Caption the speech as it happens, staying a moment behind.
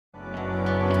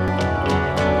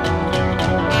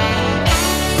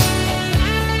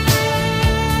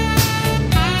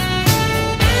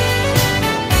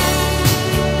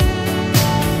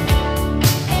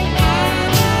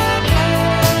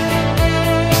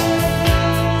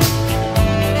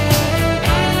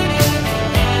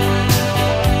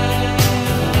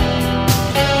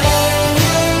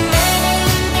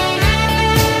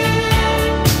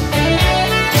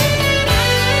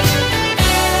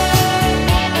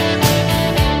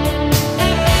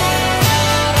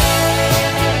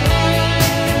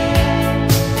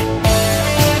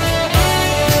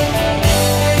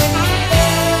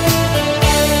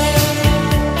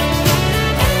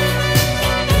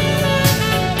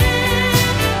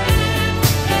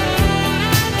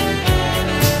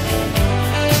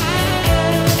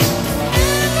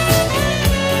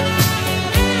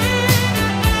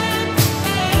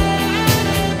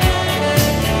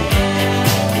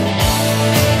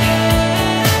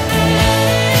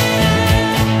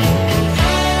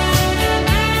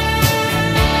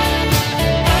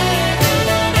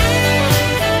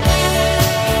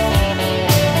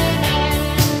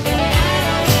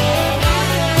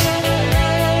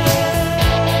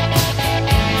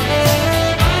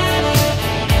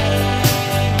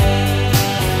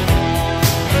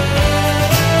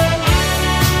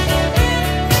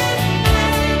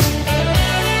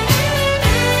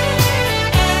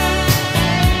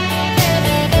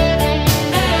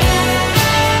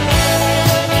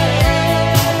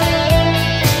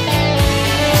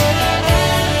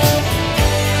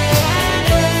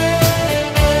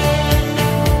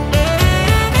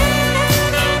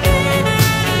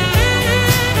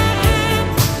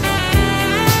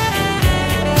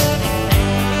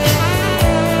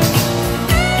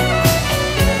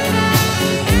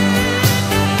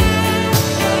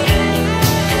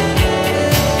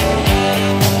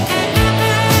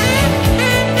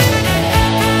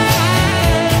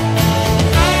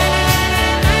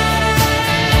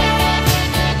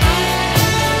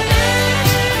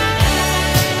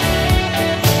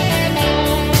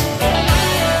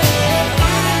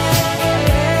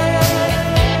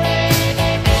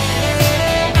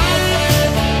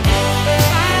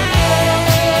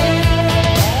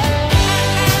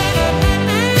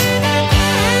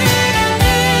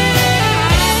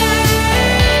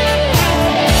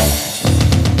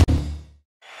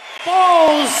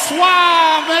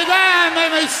Bonsoir, mesdames et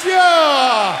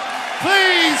messieurs.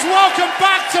 Please welcome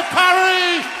back to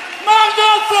Paris,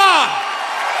 Marbletown.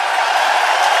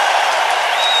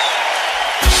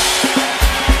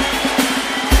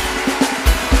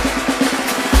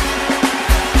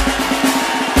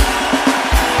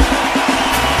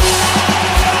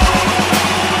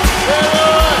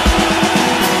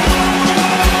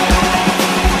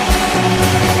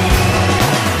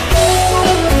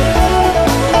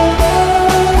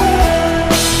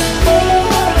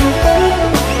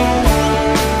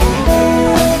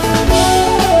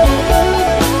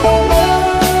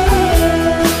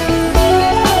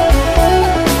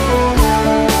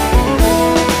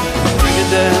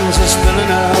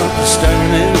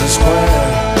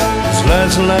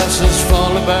 Lads and lasses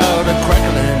fall about a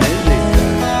crackling in the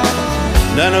air.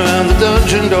 Down around the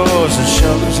dungeon doors, the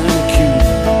shelters in the queue.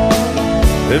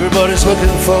 Everybody's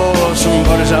looking for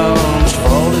somebody's arms to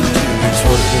fall into. It's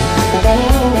what it is.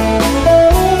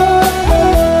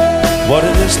 What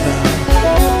it is now.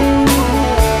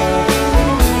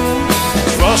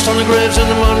 Frost on the graves and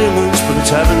the monuments, but it's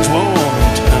heaven's warm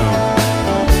in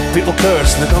town. People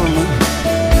curse the government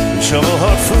and shovel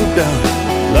hot food down.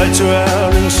 Lights are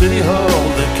out in City Hall,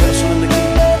 the castle and the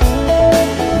key.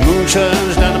 Moon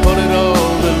shines down upon it all,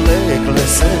 the lake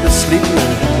lets said the sleeping.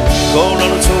 Gold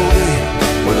on its old way,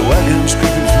 where the wagon's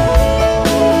creeping through.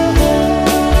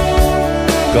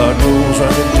 God knows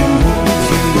what to do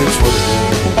with you, it's what it is.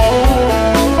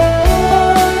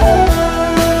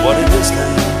 What it is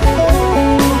now.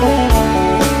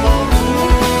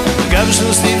 The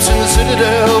garrison sleeps in the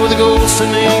citadel with a ghost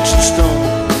in the ancient stone.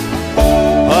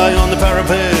 High on the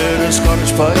parapet, a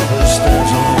Scottish piper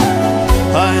stands alone.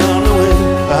 High on the wind,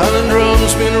 a Highland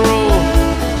drum's been a roll.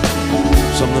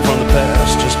 Something from the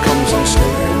past just comes and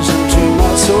stares into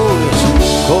my soul.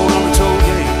 It's cold on the toll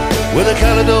gate with a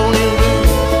Caledonian blue.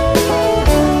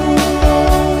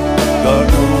 God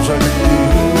knows I can do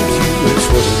with you, it's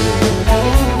what it is.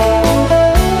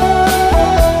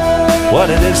 What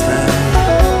it is now.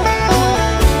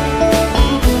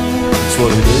 It's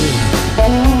what it is.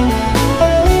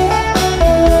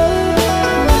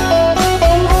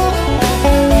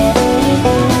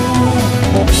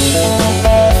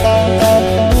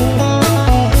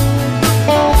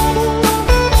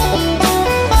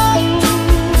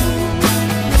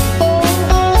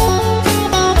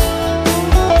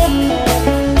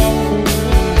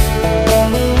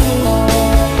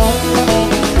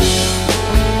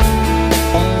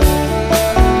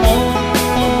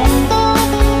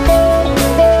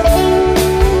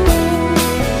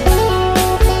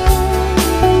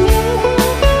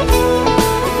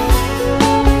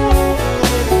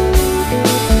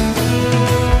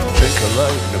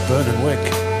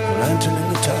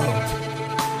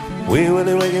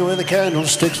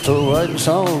 Candlesticks to writing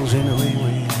songs in a wee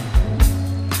wee.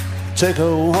 Take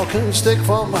a walking stick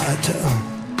for my town.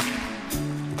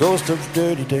 Ghost of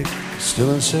Dirty Dick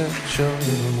still in search of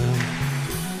little man.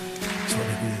 That's what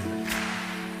it is.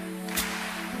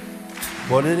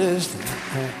 What it is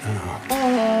now.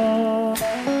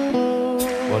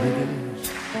 What it is.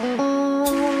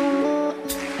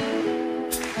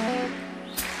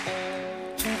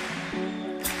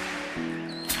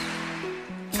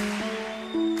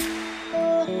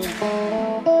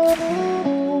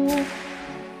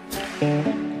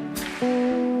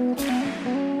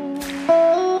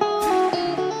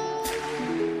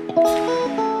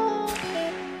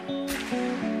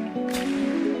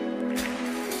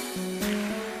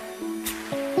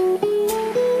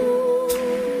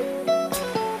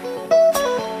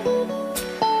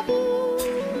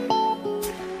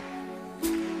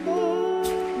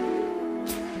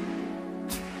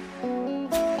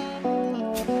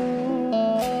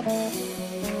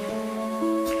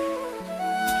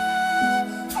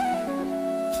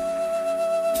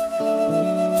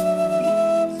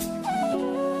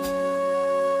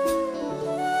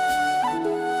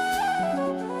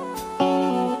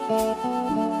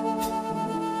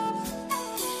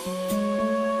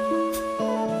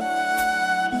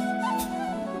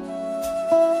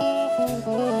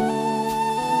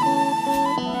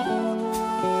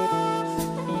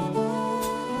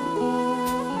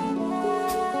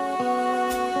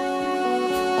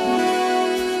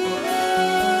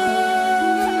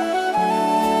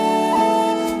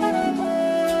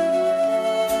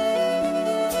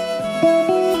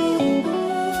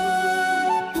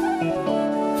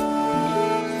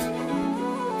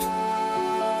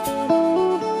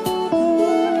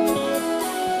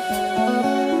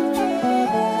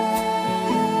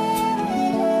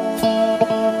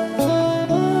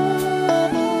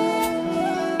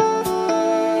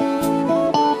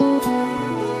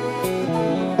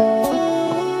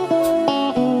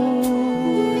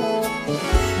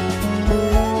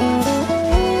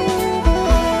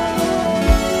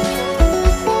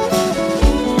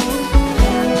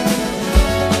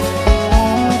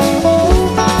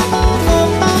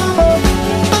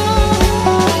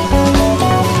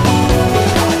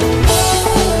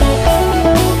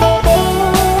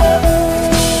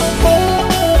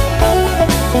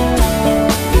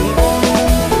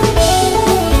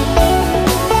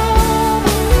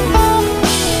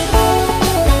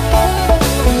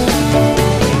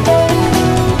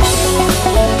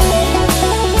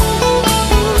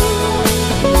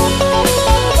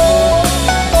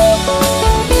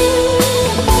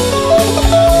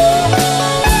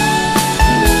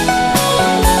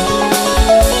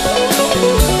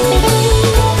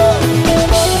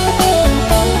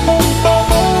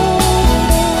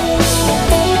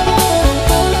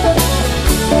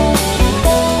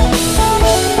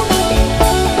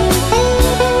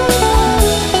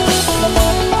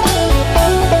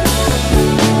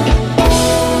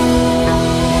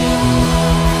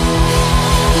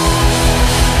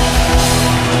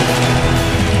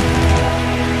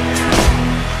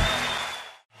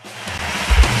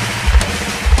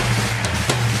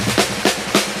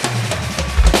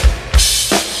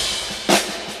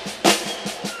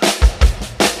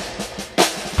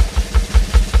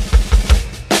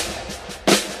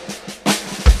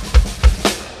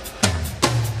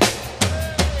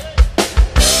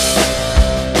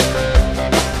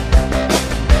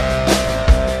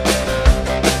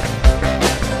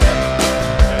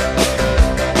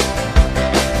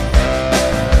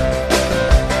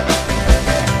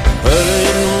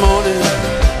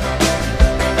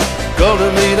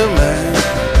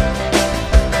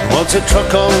 Wants a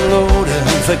truck unloaded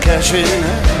for cash in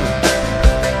hand.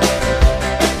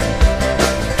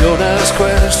 Don't ask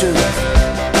questions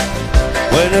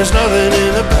when there's nothing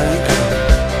in the bank.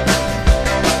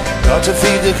 Got to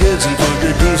feed the kids and put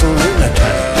the diesel in the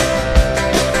tank.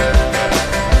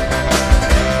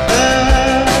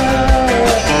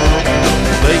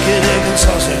 Bacon, egg and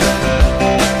sausage,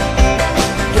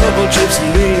 double chips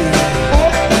and beans,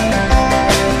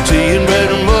 tea and bread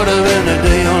and butter and a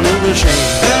day on the machine.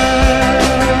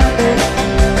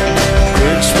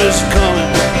 Christmas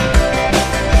coming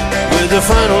with the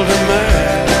final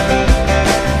demand.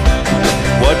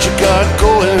 What you got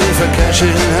going for cash in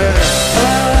hand?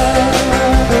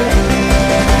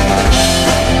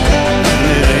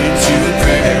 It ain't too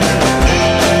pretty.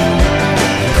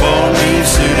 Call me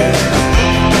city.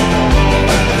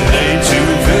 It ain't too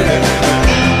pretty.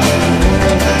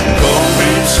 Call me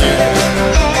city.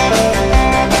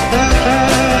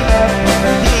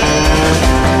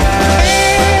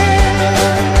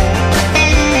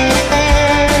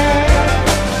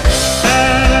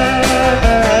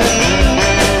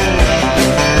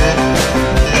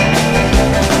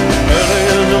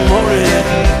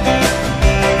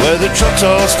 The trucks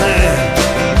all stand.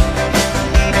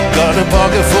 Got a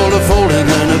pocket full of folding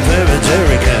and a pair of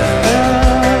jerry cans.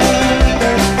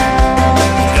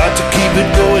 Got to keep it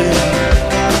going,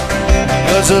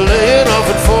 'cause I lay it off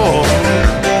at 4.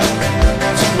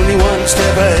 It's only one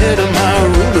step ahead of my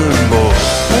ruling board.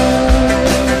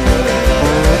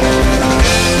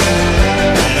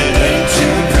 And it ain't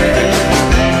too pretty.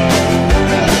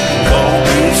 Call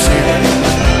me city.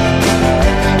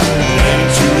 It ain't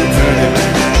too pretty.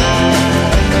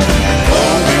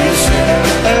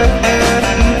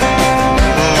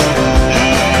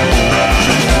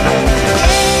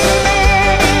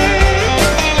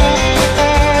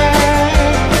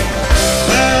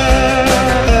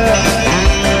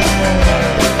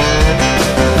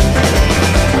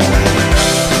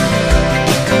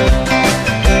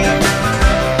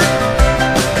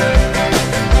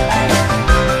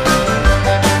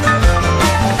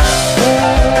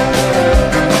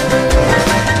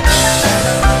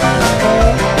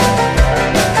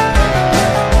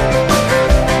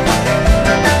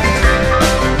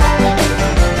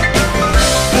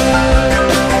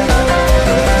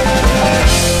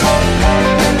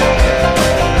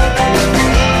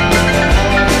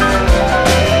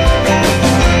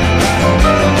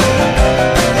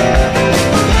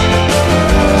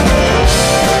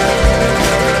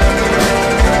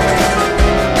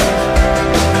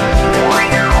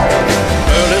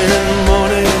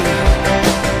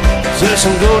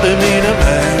 And go to meet a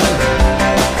man.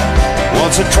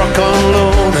 Wants a truck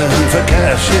unloaded for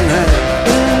cash in hand.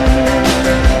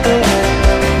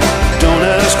 Don't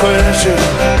ask questions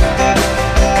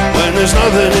when there's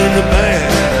nothing in the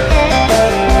bag.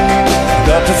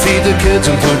 Got to feed the kids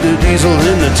and put the diesel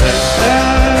in the tank.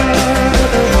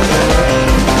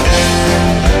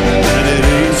 And it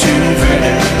ain't too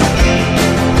pretty.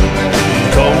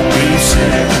 Call me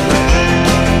city.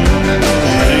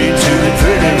 It ain't too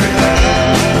pretty.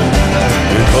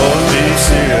 Call me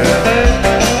city.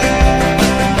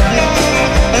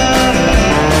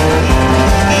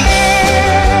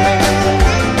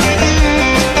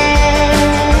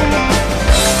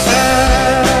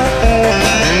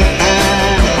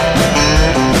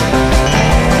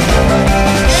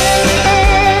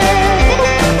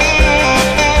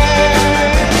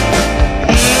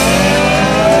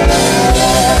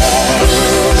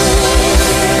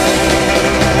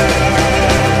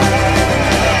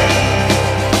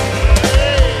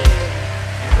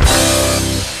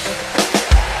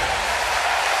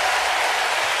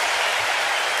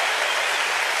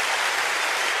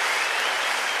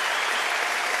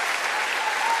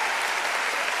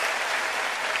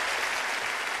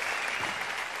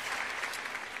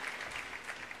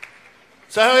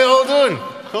 So how are you all doing?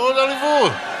 Comment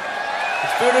allez-vous?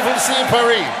 It's beautiful to see you,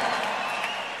 Paris.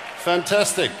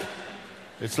 Fantastic.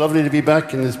 It's lovely to be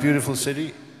back in this beautiful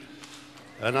city.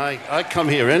 And I come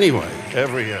here anyway,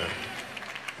 every year,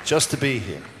 just to be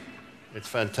here. It's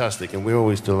fantastic, and we're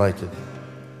always delighted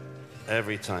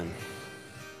every time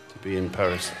to be in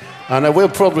Paris. And I will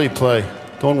probably play,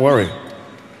 don't worry,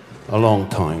 a long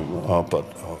time, but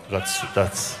that's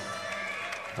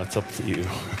up to you.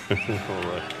 All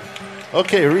right.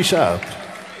 Okay, Richard.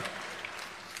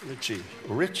 Richie.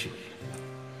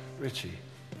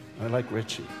 I like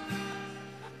Richie.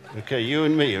 Okay, you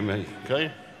and me,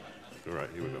 okay? All right,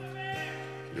 here we go.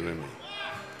 You and me.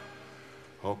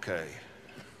 Okay.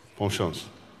 Bonne chance.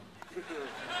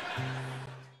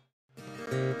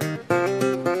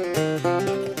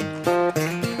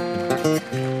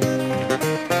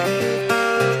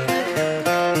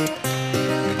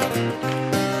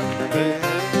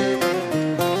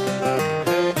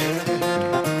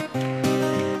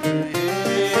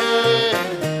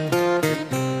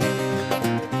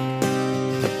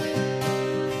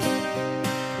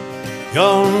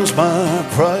 once my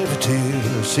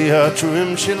privateer. See how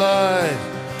trim she lies.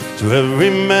 To every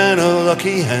man a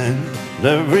lucky hand, and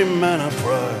every man a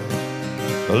prize.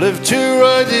 I live to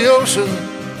ride the ocean,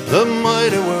 the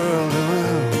mighty world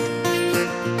around.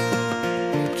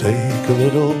 Take a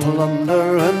little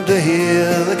plunder and to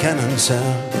hear the cannon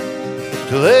sound.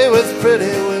 To lay with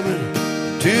pretty women,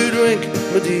 to drink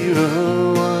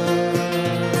Madeira wine.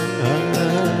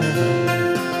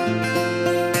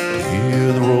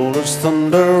 Hear the rollers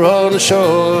thunder on the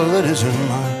shore that isn't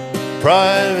mine.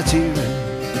 Privateering,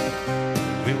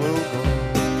 we will go.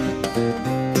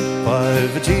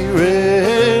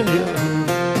 Privateering,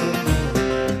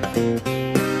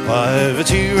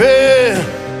 privateering,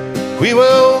 we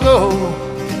will go.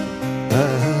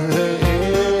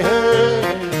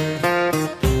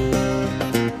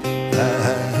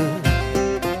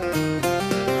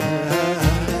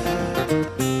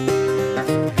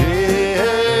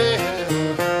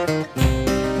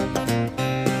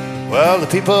 Well, the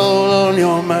people on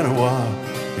your Manawa,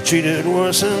 you treated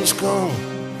worse than scum.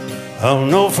 I'm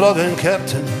no flogging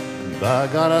captain, by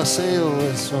God I sail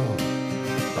with some.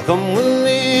 Come with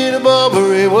me to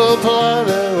Barbary, we'll fly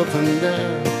there up and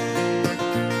down.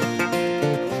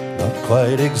 Not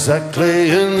quite exactly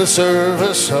in the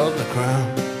service of the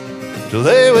crown. To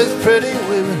lay with pretty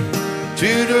women,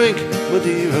 to drink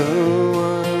Madeira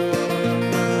wine.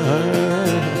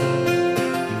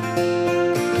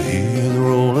 Hear the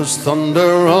rollers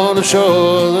thunder on a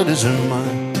shore that isn't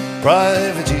mine.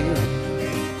 Privateering,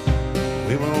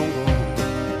 we won't go.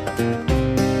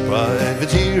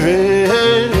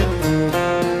 Privateering,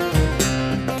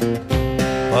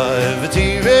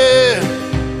 privateering,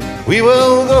 we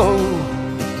will go.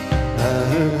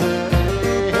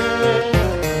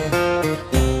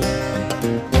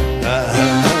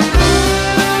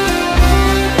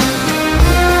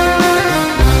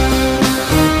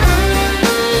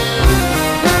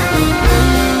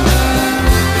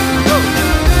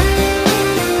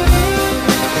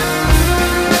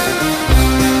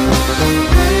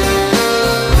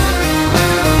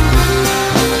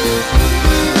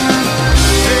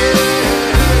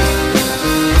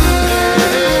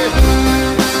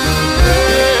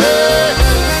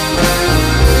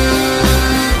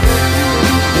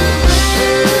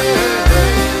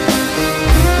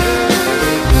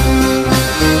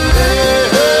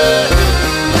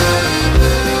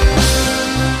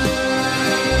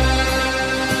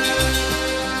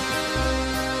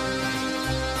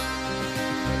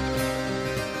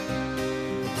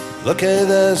 Okay,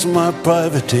 there's my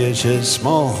privateer. She's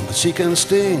small, but she can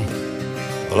sting.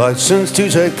 Licensed to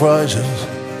take prizes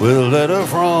with a letter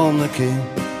from the king.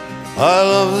 I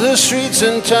love the streets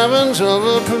and taverns of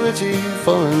a pretty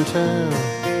foreign town.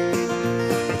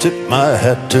 I tip my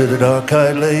hat to the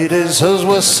dark-eyed ladies as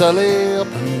we sally up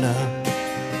and down.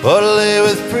 But I lay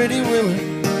with pretty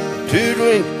women to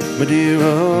drink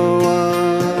Madeira wine.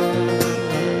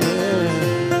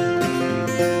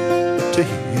 To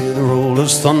hear the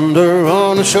rollers thunder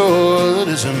on a shore that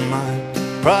isn't mine.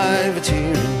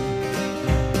 Privateering,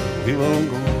 we won't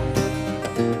go.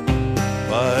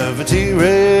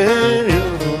 Privateering,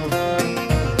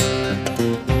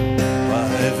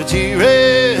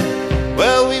 privateering,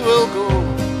 well, we will go.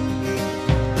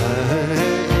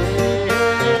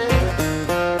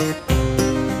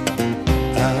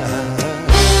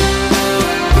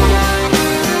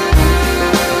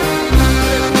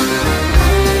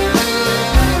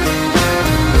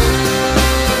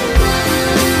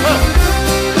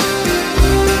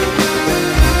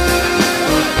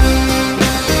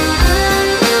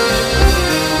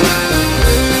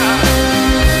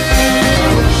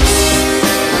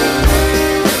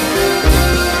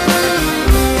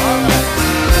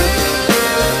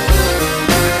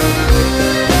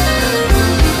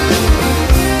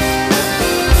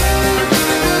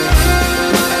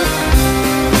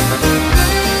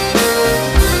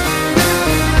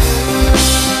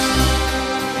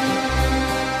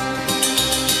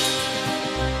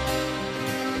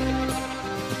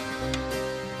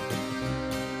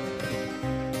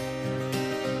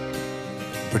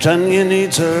 Britannia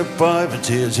needs her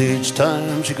privateers each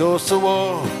time she goes to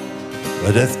war.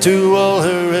 A death to all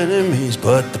her enemies,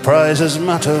 but the prizes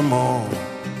matter more.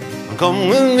 Come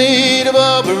with me to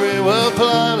Barbary, we'll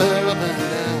ply her up and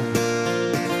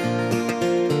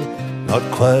down. Not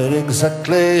quite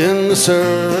exactly in the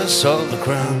service of the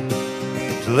crown.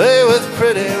 To lay with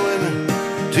pretty women,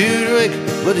 to drink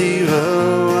Madeira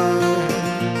wine.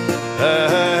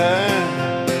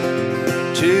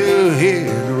 To hear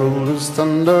the rollers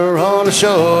thunder on a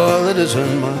shore that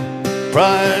isn't mine.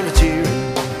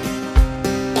 Privateering,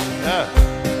 yeah.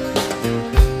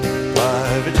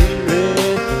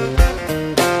 Privateering,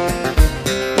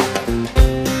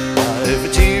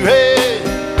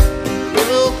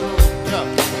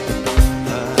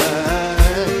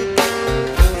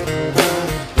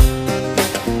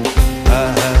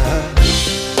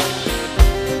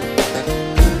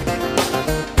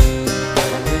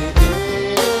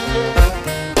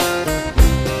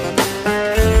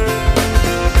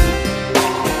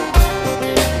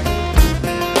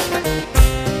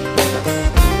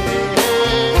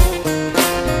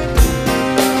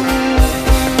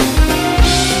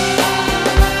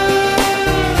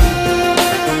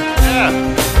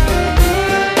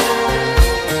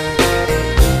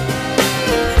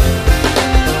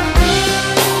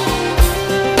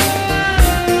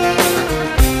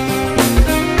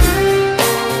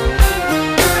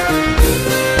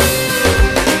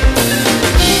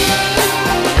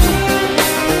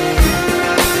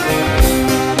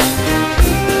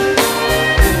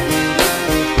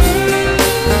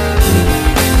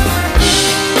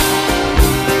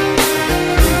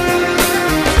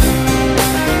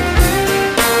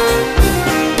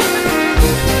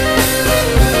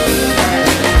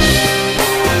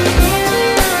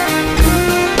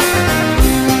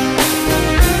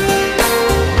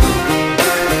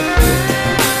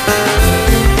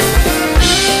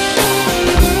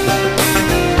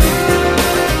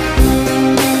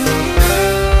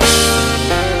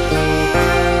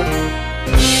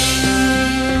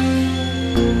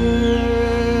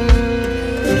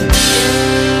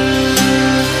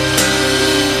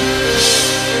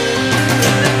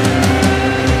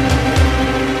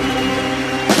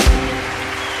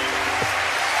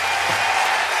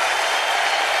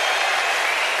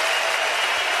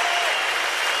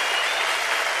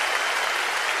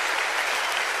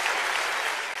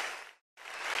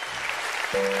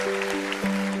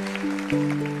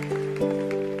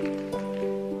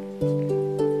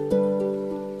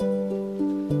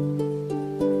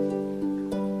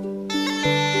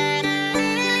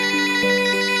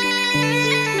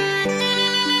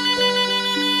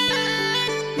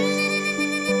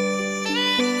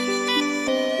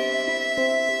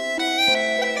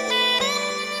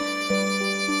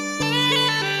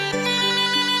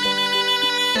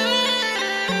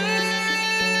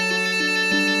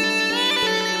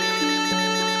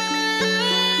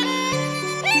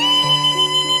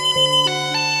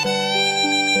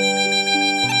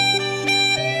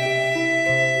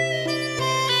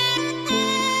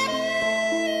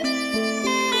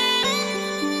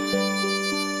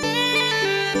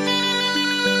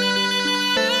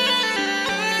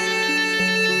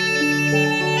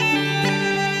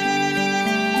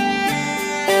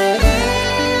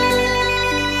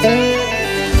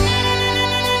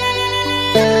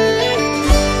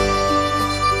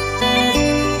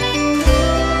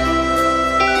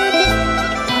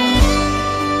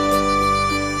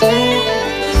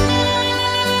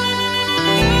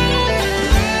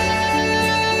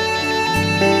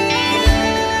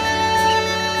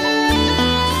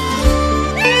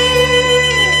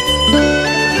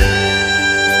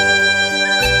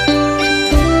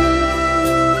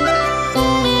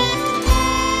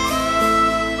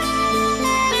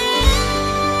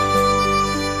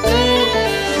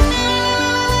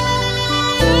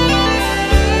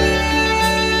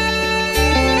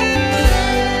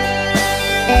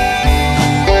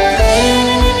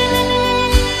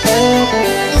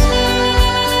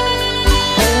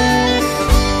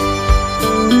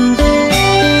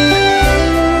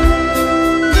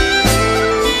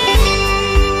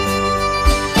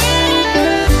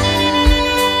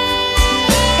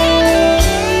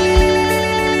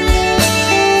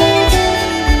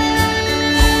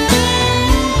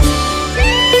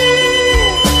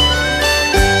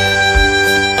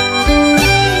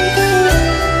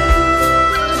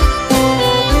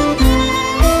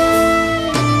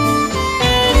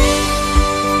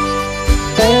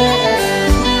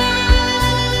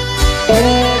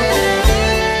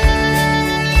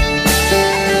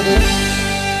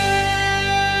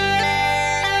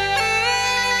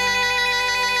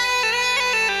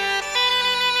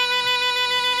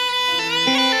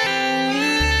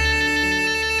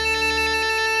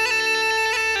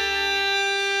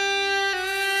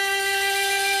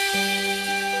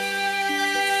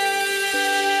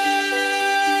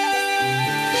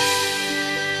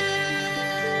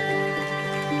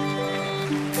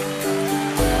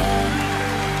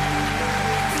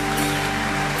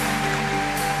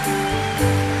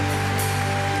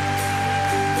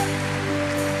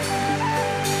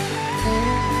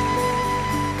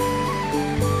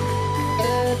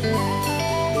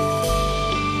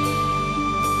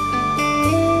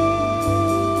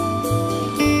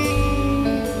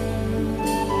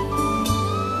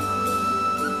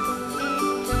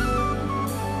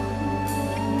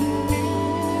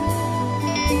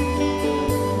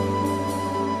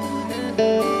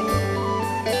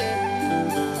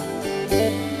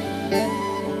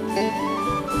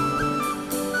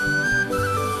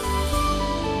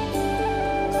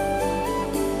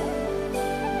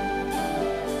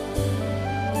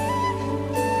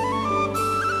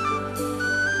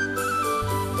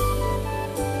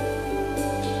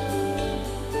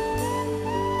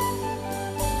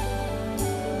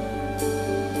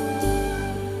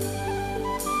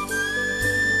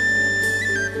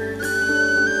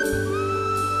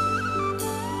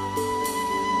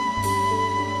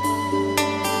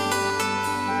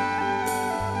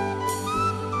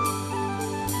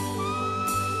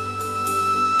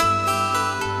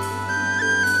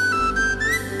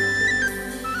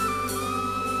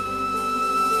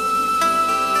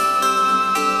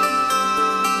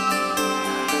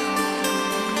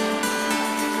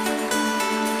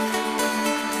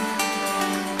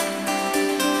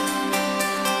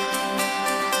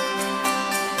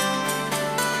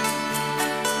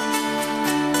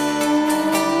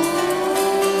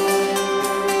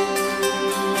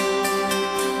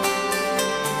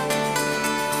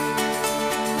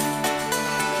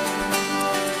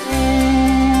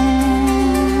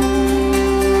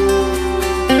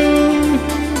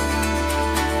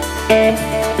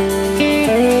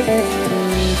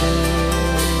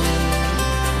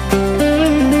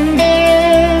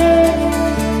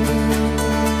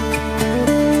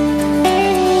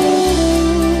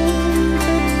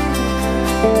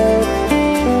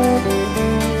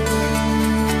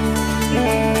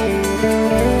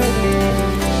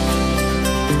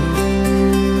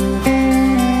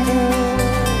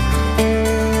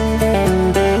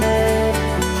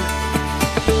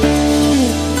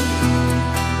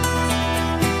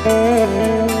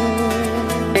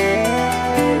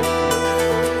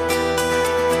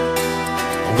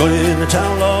 Going in the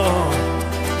town law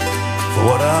for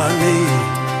what I need.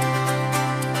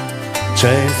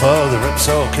 Chain for the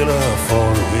reptile killer for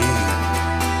the weed.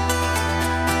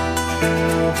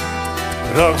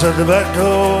 The dog's at the back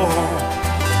door,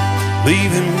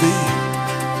 leave him be.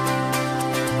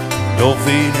 Don't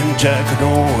feed him Jack,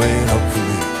 don't wait up for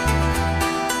me.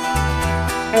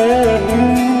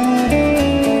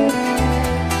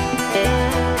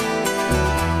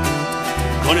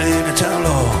 Gonna hit the town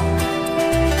law,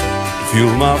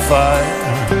 fuel my fire.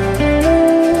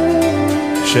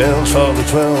 Shells for the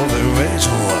 12 that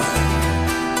razor wire.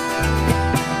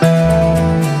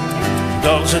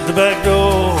 Dogs at the back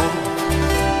door,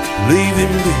 leave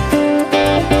him be.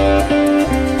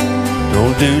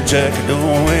 Don't do Jack,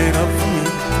 don't wait up for me.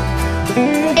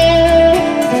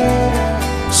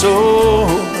 So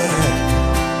bad,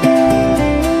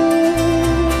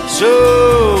 so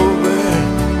bad,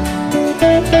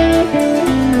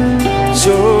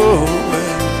 so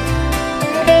bad,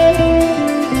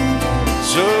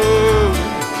 so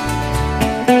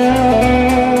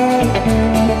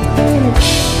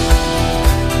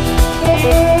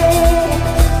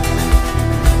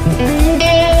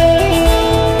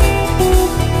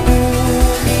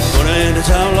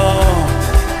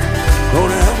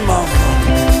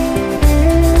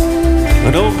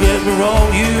don't get me wrong,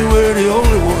 you were the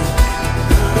only one.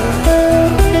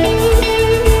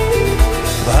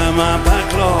 Behind my back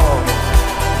log,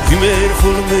 you made a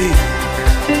fool of me.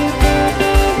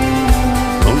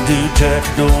 Don't do Jack,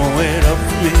 don't wait up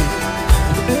for me.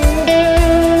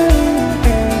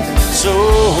 So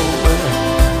bad,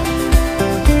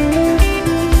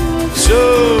 so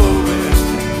bad,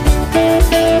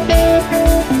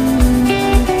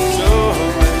 so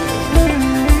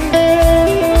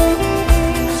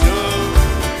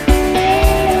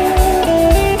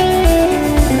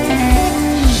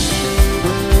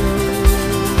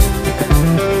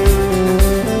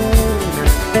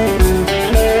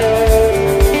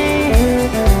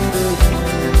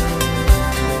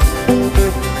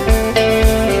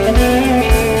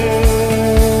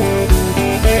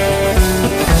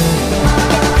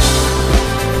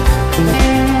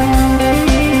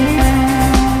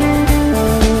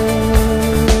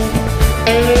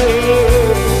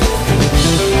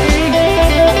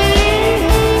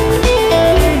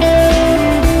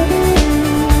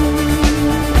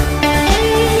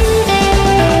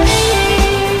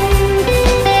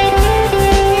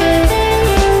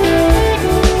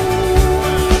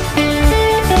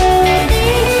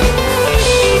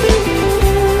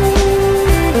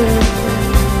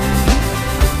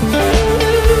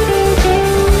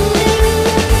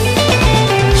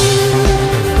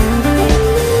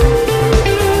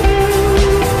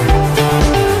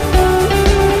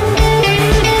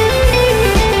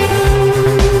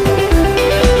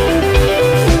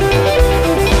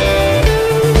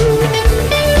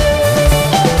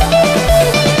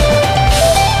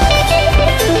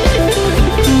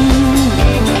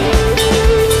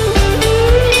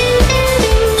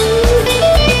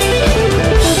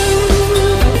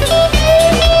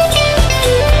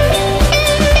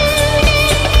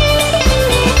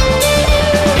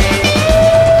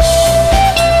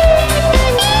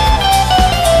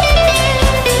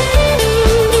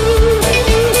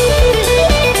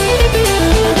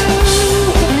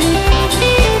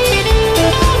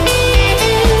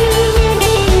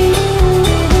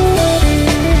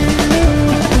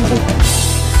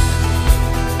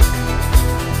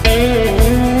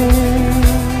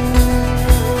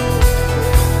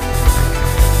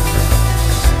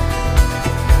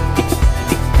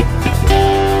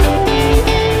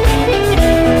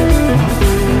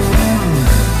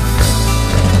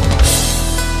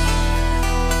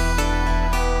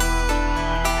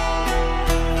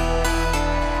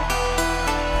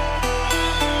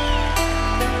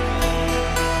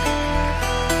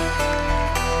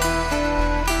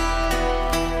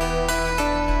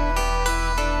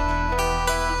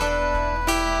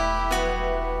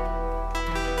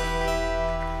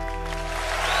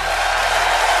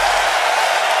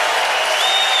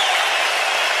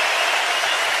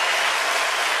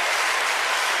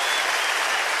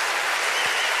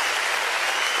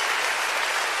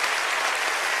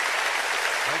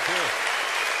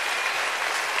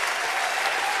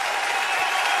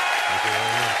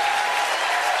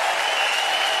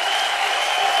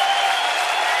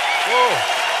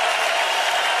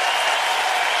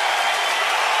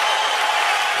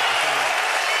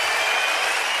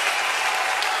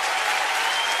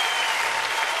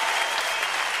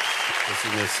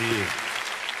Merci.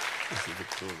 Merci,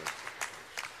 Victor.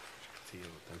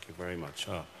 Thank you very much.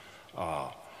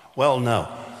 Well, now,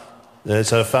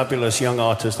 There's a fabulous young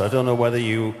artist. I don't know whether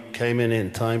you came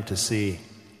in time to see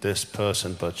this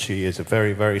person, but she is a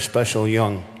very, very special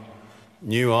young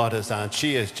new artist, and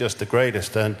she is just the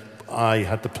greatest. And I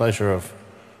had the pleasure of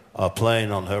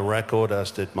playing on her record,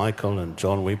 as did Michael and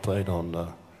John. We played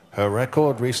on her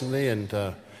record recently, and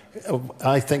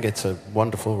I think it's a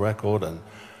wonderful record.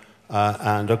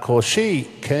 And of course, she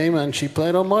came and she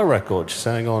played on my record. She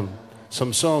sang on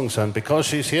some songs, and because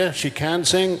she's here, she can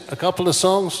sing a couple of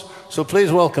songs. So please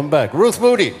welcome back Ruth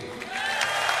Moody. Hey,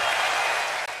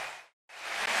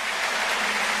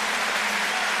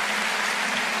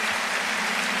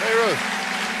 Ruth.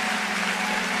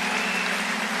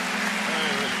 Hey,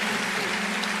 Ruth.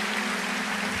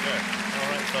 Okay. All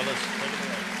right, fellas. Take it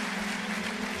away.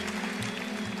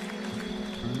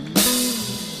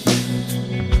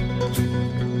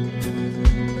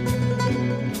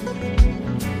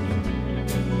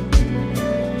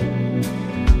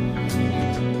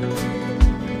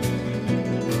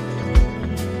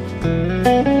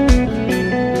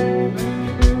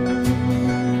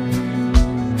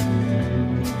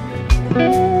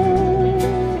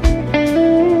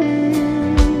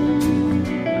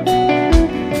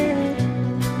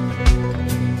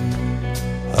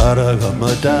 I got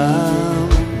my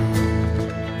diamond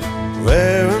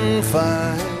wearing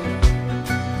fine.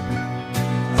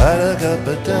 I got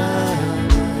my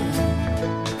diamond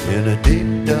in a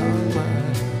deep down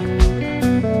mine.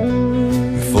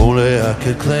 If only I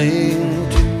could cling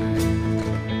to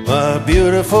my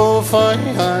beautiful fine.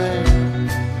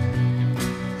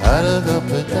 I got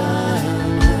my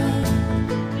diamond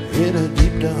in a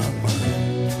deep down mine.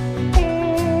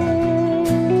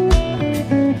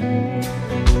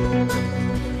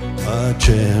 My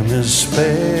gem is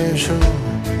special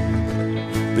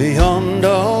beyond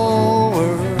all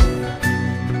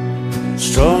words,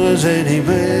 strong as any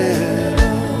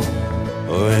metal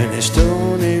or any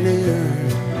stone in the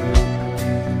earth,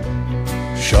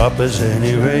 sharp as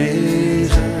any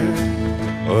razor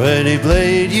or any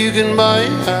blade you can buy,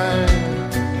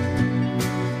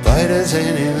 bright as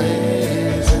any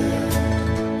laser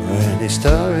or any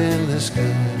star in the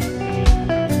sky.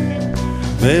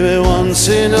 Maybe once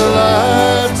in a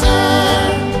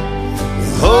lifetime,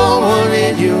 you hold one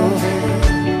in your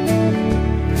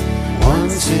hand.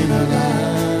 Once in a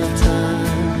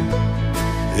lifetime,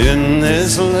 in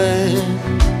this land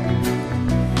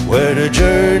where the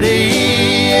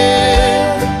journey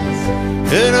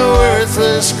ends in a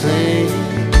worthless claim,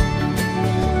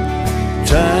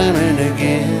 time and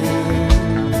again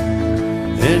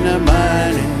in a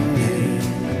mining game.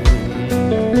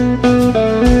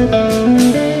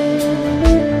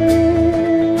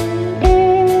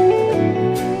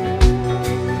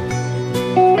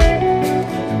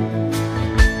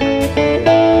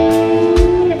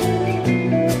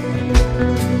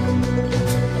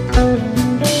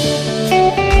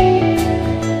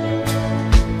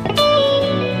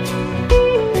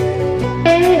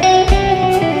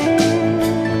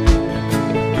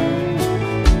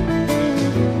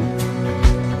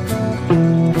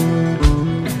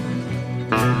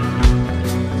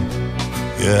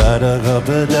 I dug up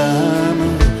a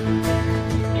diamond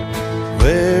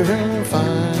wearing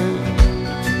fine.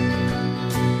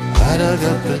 I dug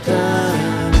up a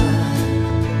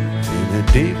diamond in a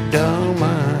deep down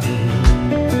mine.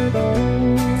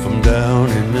 From down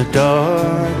in the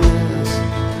darkness,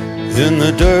 in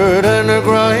the dirt and the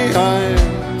grind,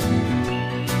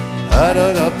 I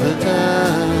dug up a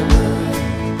diamond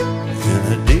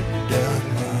in a deep down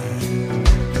mine.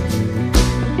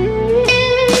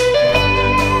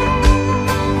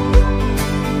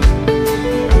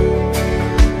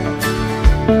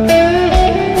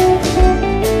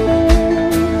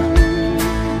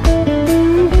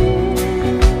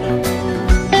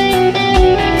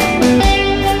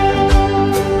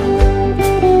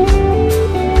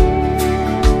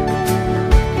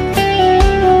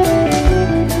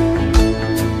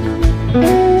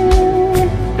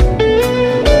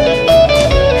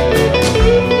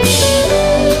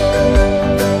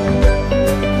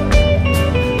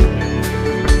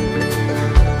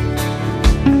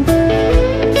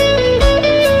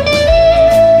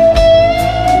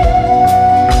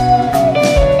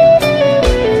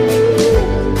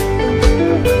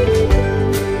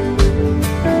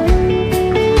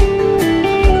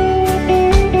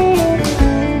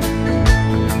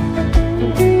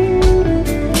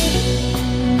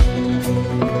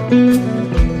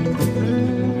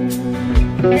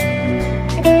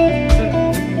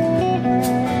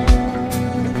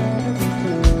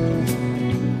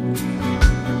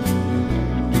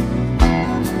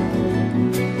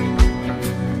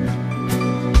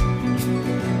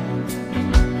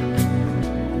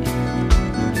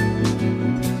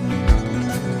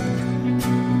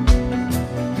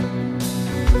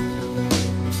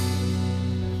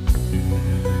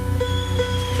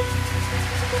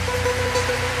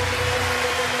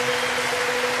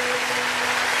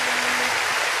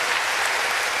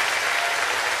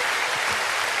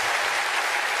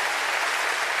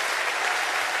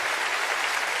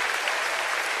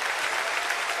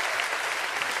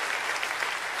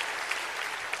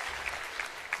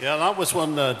 Yeah, that was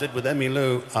one did with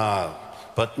Emmylou.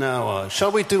 But now,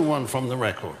 shall we do one from the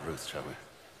record, Ruth, shall we?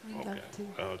 I'd love to.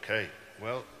 Okay.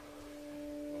 Well,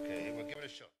 okay, we'll give it a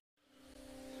shot.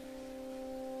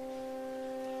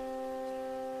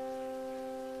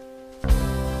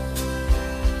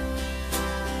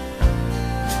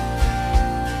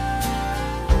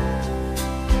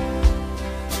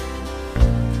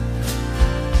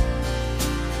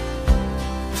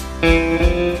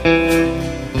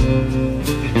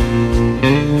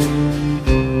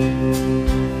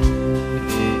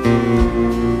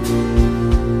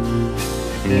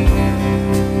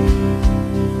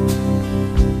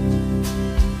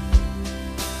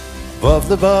 Above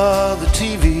the bar, the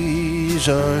TVs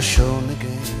are showing the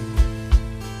game,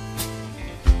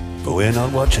 but we're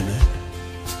not watching it,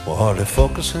 we're hardly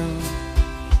focusing.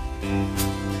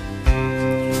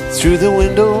 Through the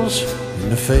windows in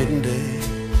the fading day,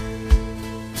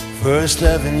 First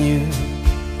Avenue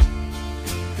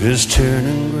is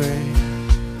turning gray.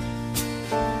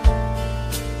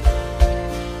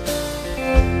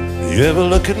 You ever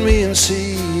look at me and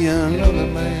see another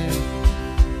man?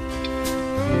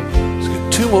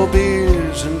 Two more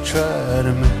beers and try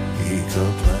to make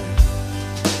a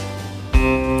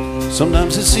plan.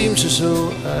 Sometimes it seems as though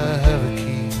I have a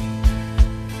key,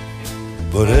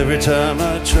 but every time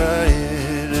I try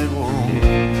it, it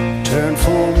won't turn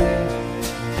for me.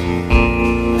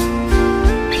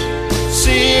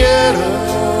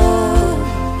 Seattle,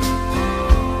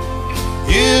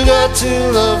 you got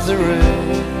to love the rain.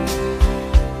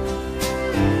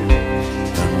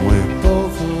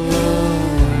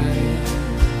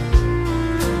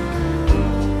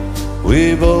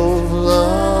 We both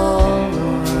love the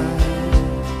rain.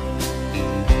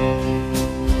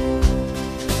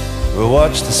 We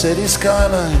watch the city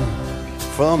skyline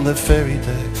from the ferry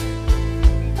deck.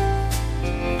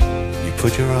 You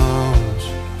put your arms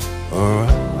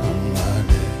around my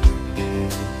neck.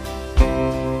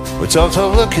 We talked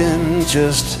of looking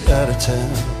just out of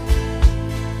town.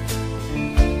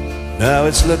 Now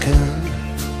it's looking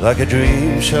like a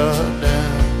dream shot down.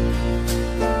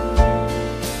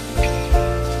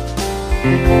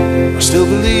 I still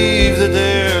believe that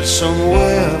there's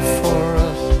somewhere for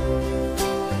us,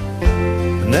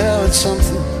 but now it's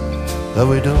something that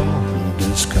we don't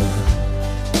discover.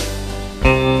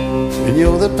 And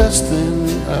you're the best thing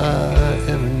I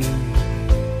ever knew.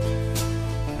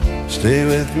 Stay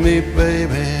with me,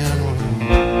 baby, and we'll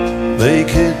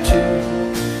make it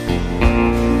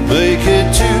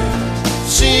to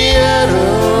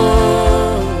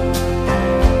Seattle.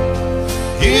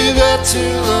 You got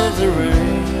to love the rain.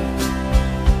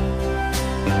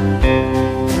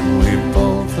 We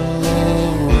both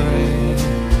love rain.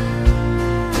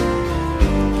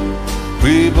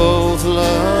 We both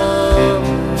love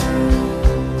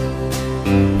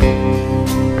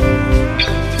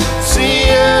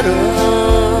Seattle.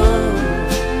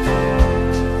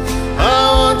 I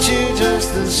want you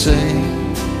just the same.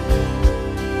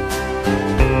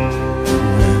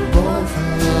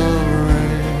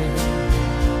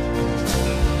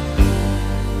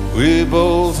 We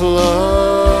both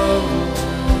love.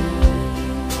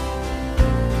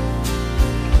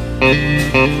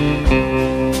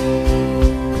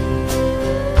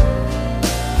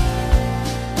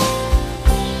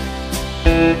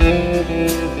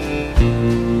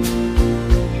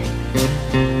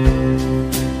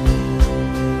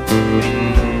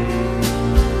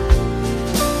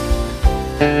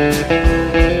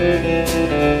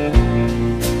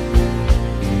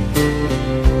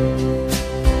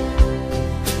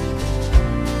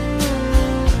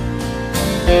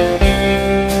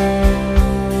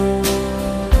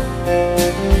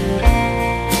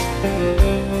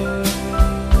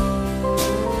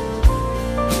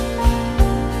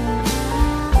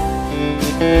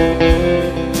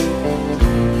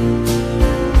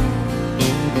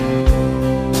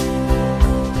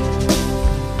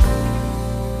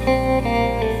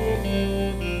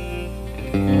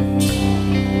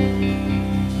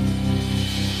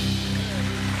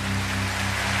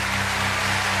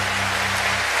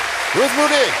 Ruth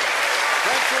Moody.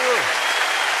 Thank you.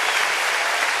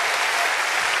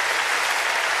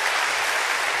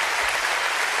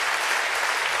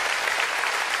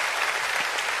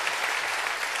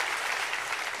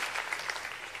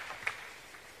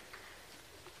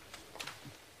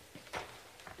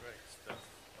 Great stuff.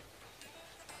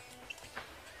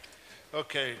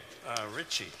 Okay,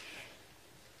 Richie.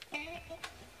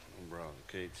 Bro,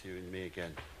 okay, it's you and me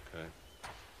again. Okay.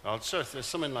 So there's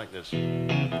something like this.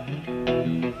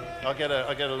 I'll get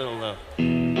a little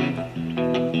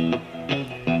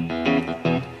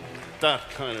that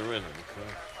kind of rhythm. Okay.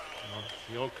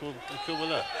 You all cool? You cool with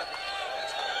that?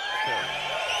 Okay.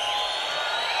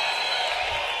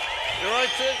 You all right,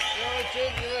 Tim? You all right,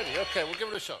 Tim? You ready? Okay, we'll give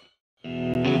it a shot.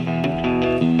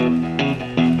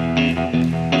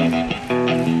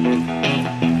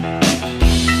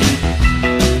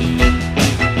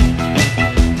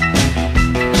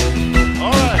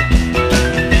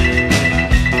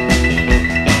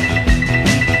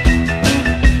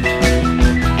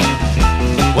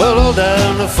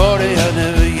 Down to 40, I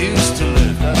never used to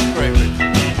live. That's great, Rich.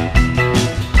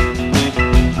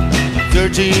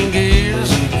 13 gears,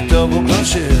 double clutch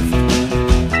shift.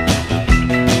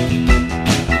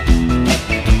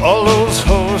 All those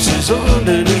horses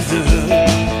underneath the hood.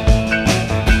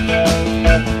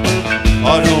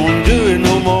 I don't do it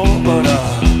no more, but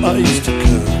I used to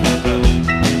cook.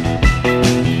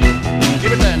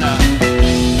 Give it there now.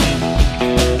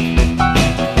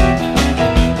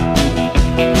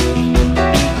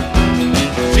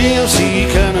 See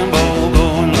cannonball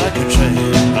going like a train.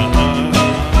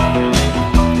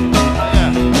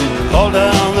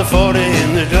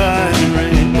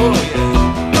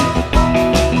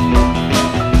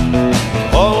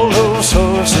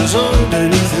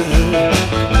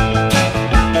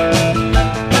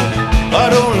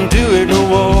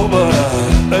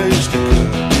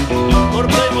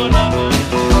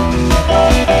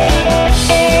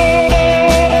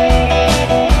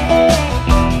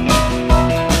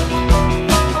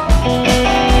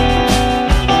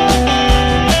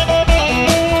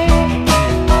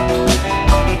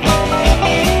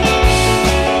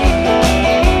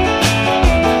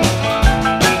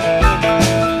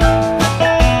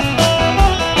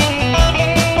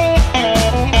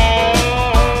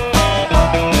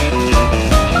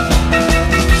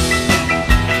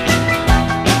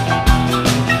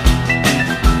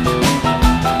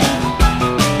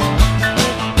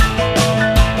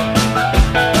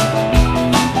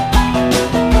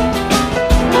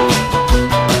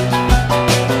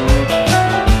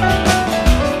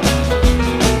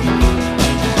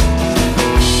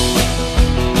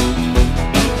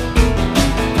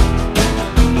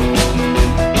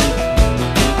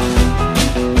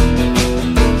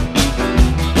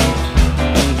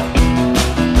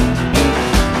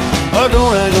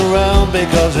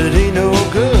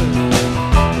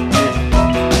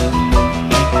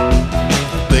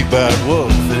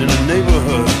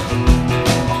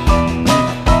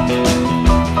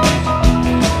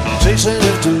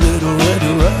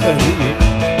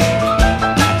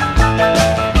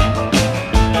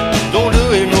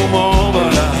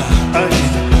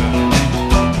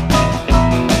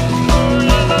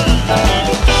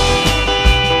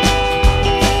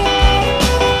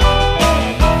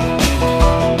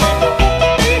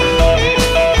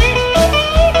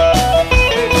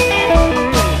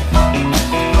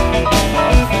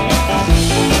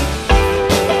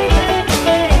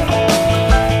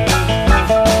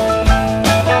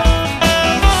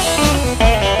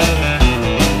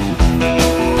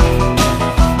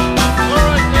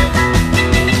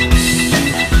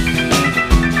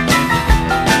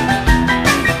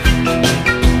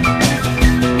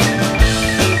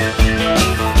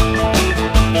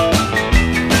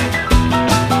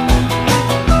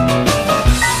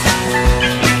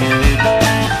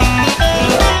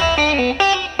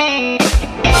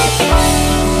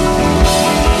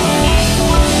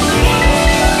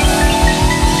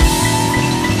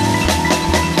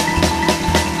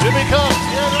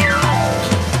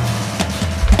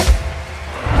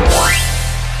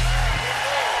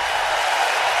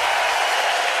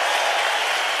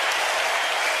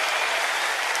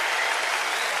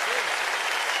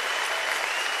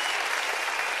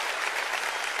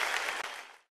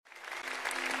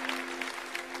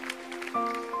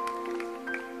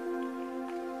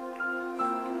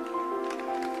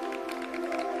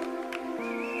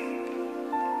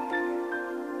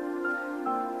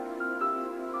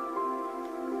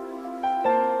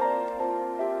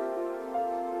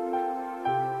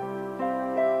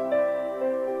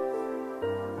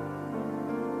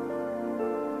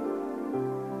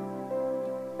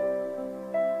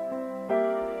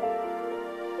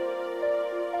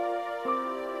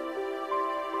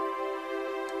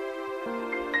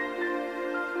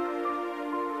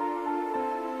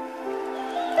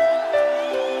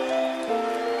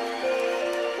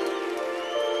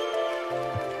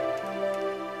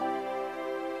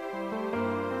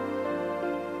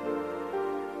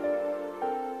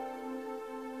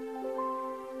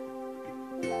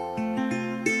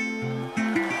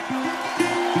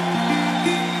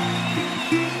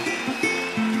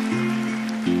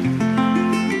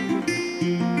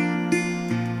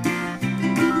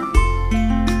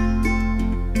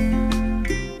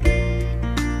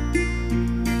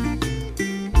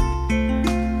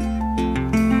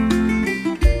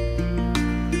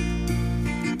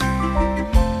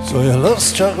 So your love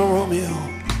struck a Romeo,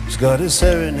 he's got his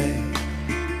serenade,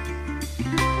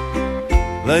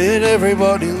 laying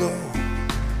everybody low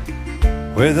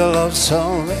with a love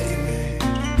song that he made.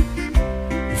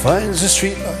 He finds a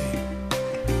street light,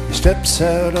 he steps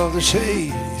out of the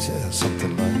shade, he says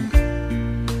something like,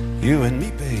 you and me,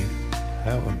 babe,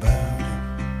 how about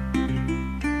it?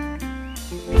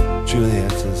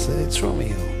 Juliet says, it's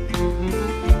Romeo.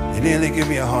 He nearly gave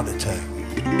me a heart attack.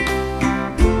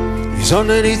 He's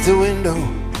underneath the window,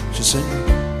 she's singing,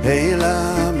 hey,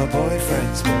 la, my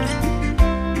boyfriend's back.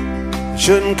 I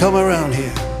shouldn't come around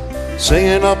here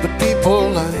singing up at people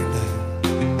like that.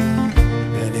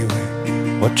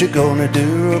 Anyway, what you gonna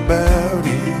do about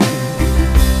it?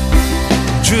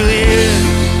 Juliet,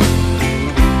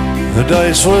 the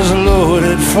dice was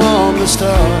loaded from the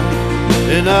start,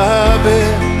 and I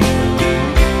bet,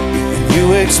 and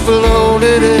you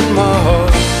exploded in my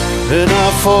heart, and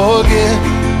I forget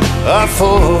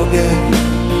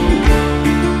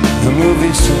the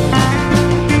movie star.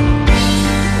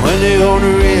 When you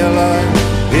gonna realize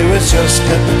it was just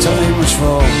that the time was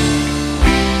wrong?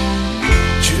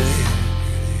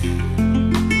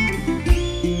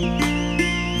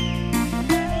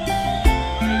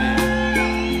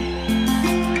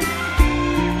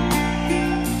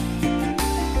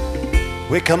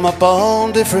 We come up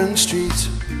on different streets,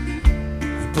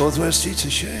 both were streets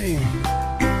of shame,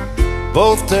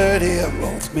 both dirty and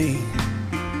both mean.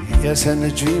 Yes, and the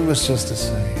dream was just the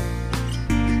same.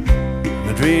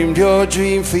 I dreamed your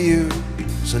dream for you,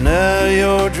 so now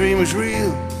your dream is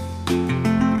real.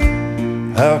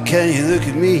 How can you look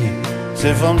at me as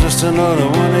if I'm just another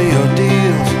one of your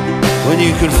deals? When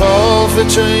you could fall for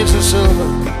chains of silver,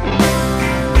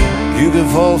 you can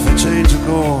fall for chains of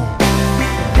gold.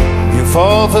 You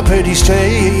fall for pretty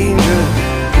strangers,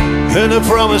 and the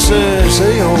promises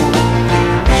they hold.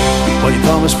 Well, you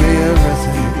promised me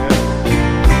everything.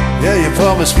 Yeah, you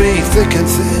promised me thick and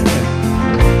thin.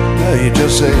 Now you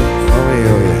just say, oh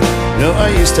yeah. No, I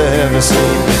used to have a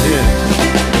saying, yeah.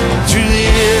 Through the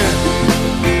year,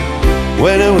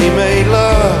 when we made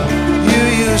love, you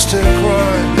used to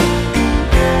cry.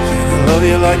 I love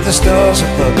you like the stars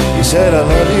above. You said I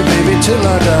love you, baby, till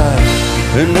I die.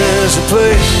 And there's a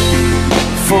place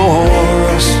for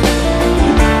us.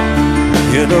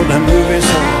 You know that movie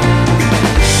song.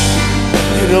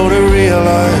 You're gonna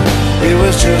realize it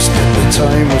was just that the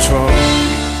time was wrong.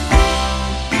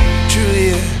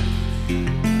 Juliet.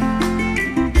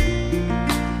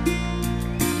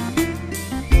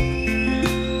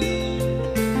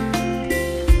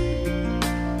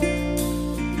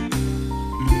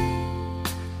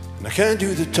 And I can't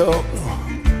do the talk, no,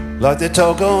 like they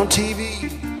talk on TV.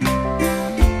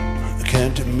 I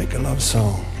can't make a love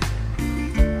song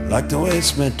like the way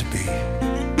it's meant to be.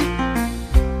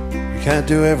 I can't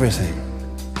do everything,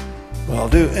 but I'll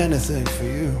do anything for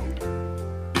you.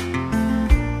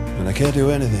 And I can't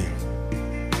do anything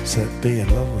except be in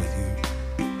love with you.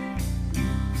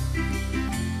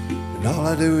 And all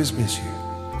I do is miss you,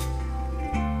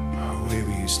 the way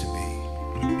we used to be.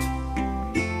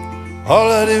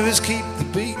 All I do is keep the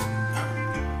beat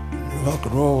in the rock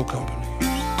and roll company.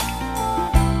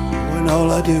 When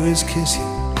all I do is kiss you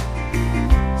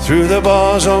through the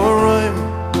bars of a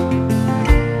rhyme.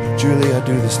 Julie, I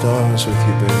do the stars with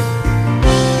you, baby,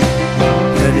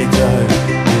 anytime.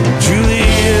 Julie,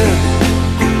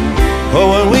 oh,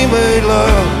 when we made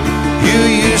love, you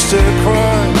used to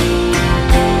cry.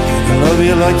 I love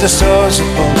you like the stars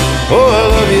above. Oh, I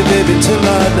love you, baby, till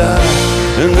I die.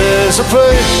 And there's a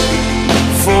place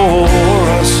for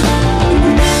us.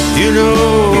 You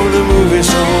know the movie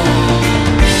song.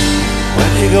 When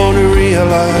you gonna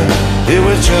realize it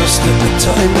was just that the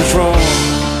time was wrong?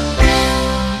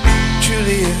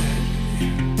 Juliet.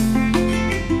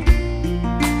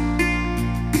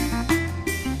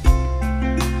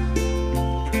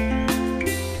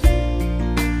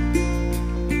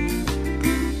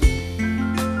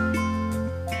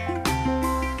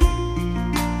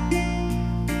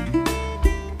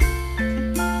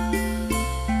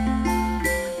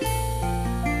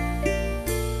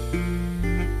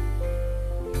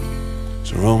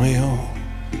 So Romeo,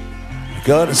 you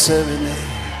got a 7-8,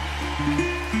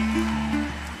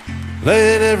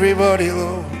 laying everybody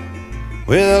low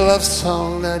with a love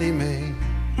song that he made.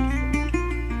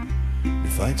 He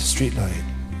finds a street light,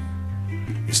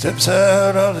 he steps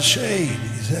out of the shade,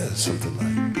 he says something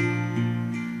like,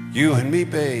 you and me,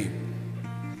 babe,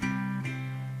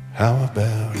 how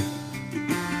about it?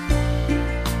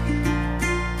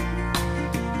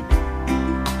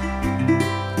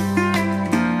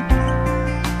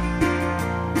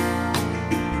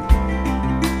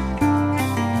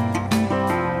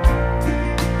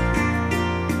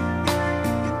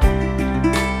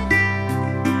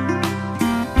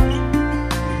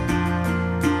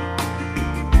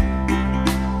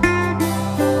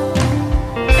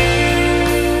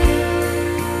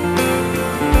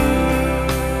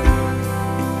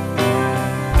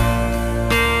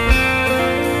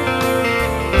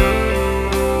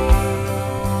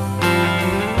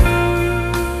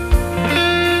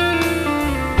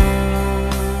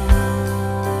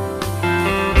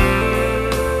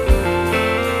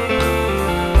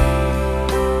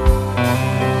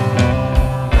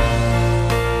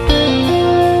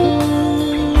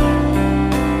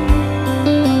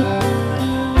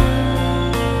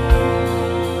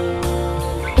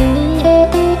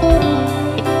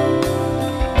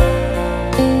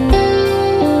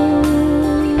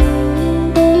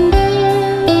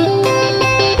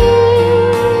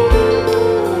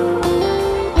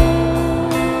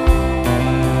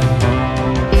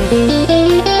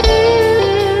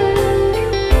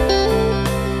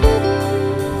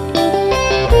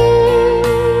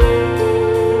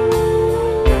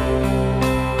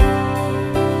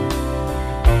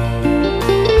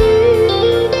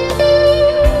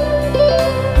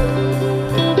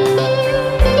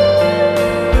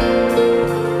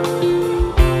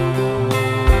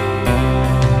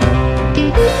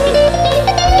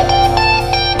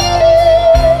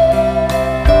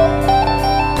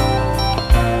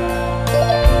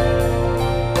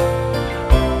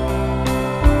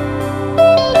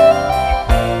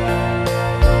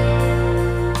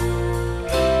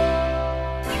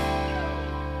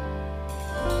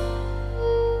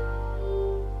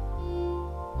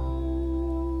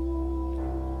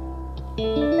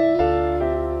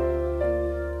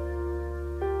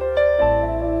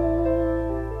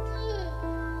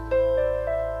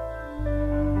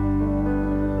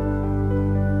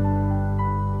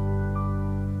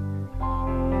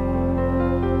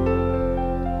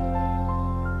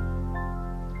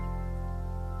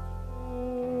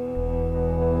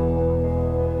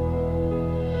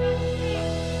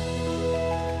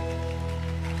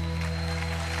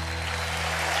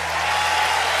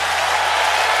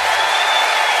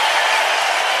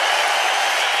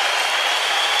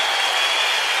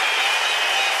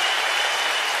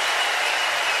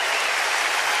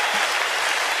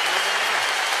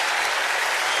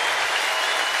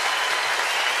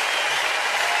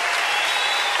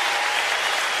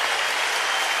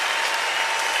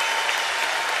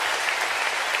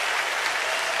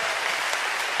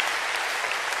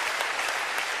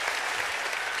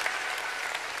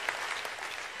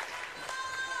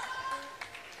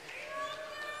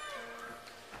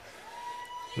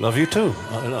 Love you too.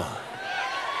 I know.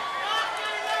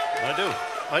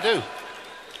 I do.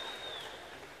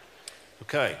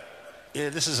 Okay. Yeah,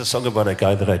 this is a song about a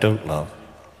guy that I don't love.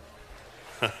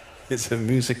 It's a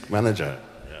music manager.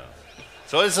 Yeah.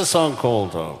 So it's a song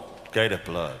called Gator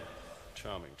Blood.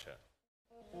 Charming chap.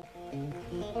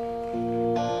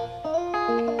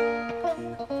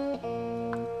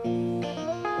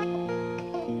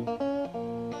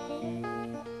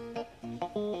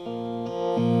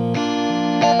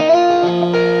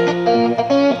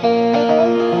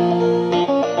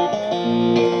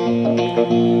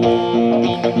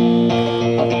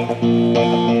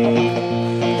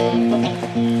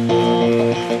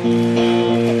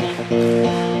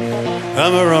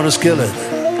 Hammer on a skillet,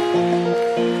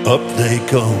 up they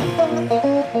come.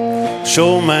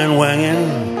 Showman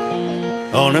wanging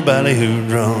on a ballyhoo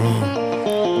drum.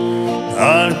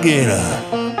 Alligator,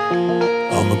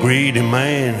 I'm a greedy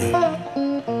man.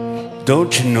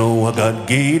 Don't you know I got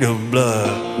gator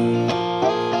blood?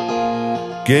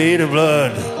 Gator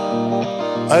blood,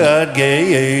 I got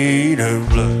gator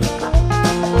blood.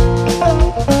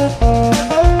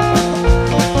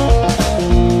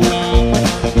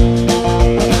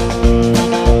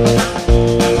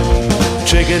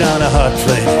 Chicken on a hot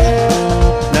plate,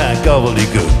 not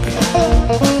gobbledygook.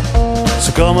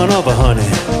 So come on over,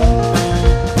 honey,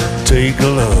 take a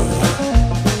look.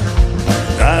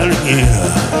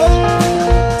 Alligator,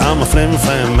 I'm a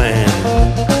flim-flam man.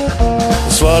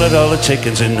 Swallowed all the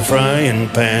chickens in the frying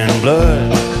pan.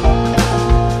 Blood,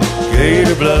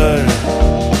 gator blood,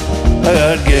 I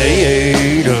got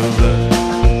gator blood.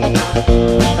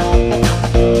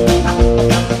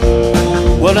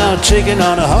 Well, now chicken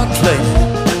on a hot plate,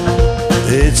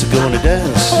 it's gonna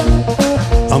dance.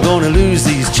 I'm gonna lose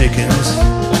these chickens,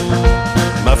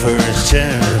 my first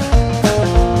chance.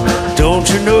 Don't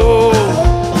you know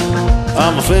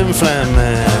I'm a flim-flam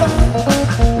man?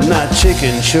 Not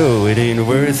chicken show, it ain't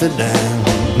worth a damn.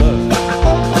 Blood,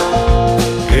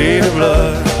 gator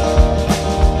blood,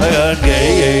 I got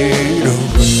gator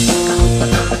blood.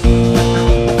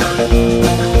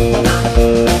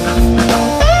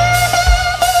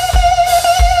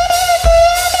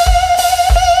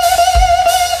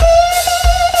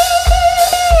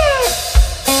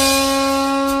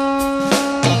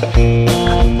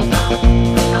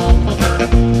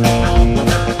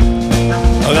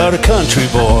 A country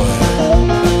boy,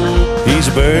 he's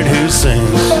a bird who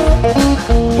sings.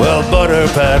 Well, butter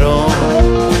paddle,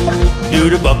 do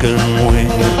the buck and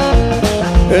wing.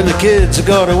 And the kids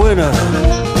got a winner,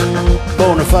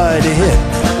 bona fide hit.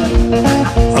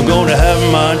 I'm gonna have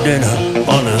my dinner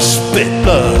on a spit.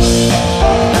 Blood,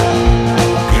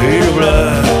 gator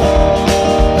blood,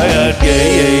 I got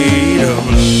gator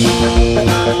blood.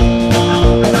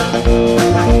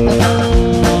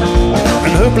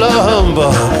 And hoopla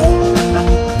humbug,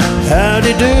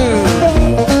 howdy do?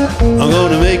 I'm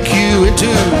gonna make you into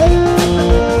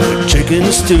a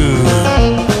chicken stew.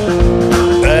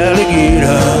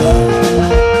 Alligator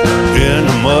in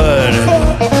the mud.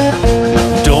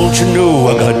 Don't you know I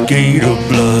got gator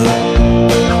blood?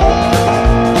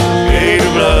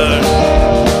 Gator blood,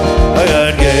 I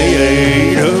got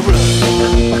gator blood.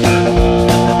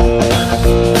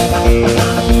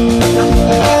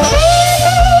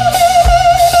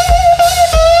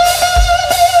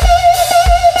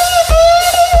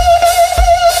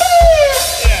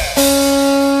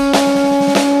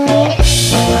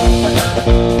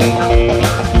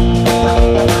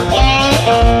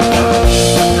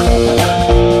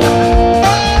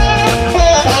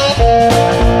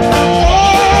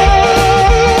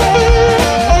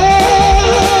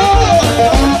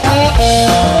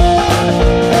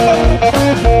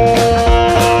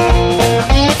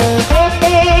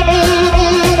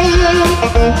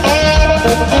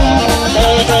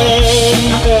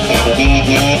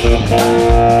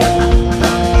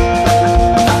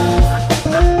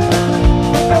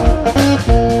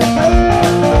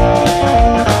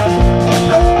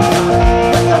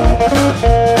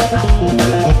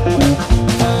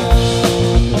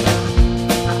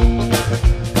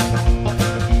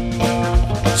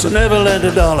 So never lend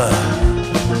a dollar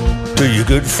to your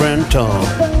good friend Tom,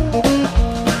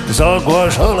 'cause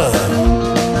Hogwash Holler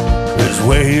is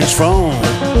where he's from.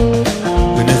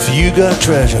 And if you got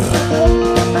treasure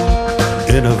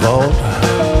in a vault,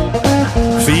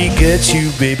 if he gets you,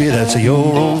 baby, that's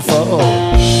your own fault.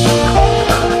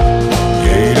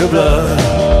 Gator blood,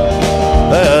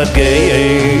 that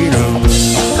gator blood.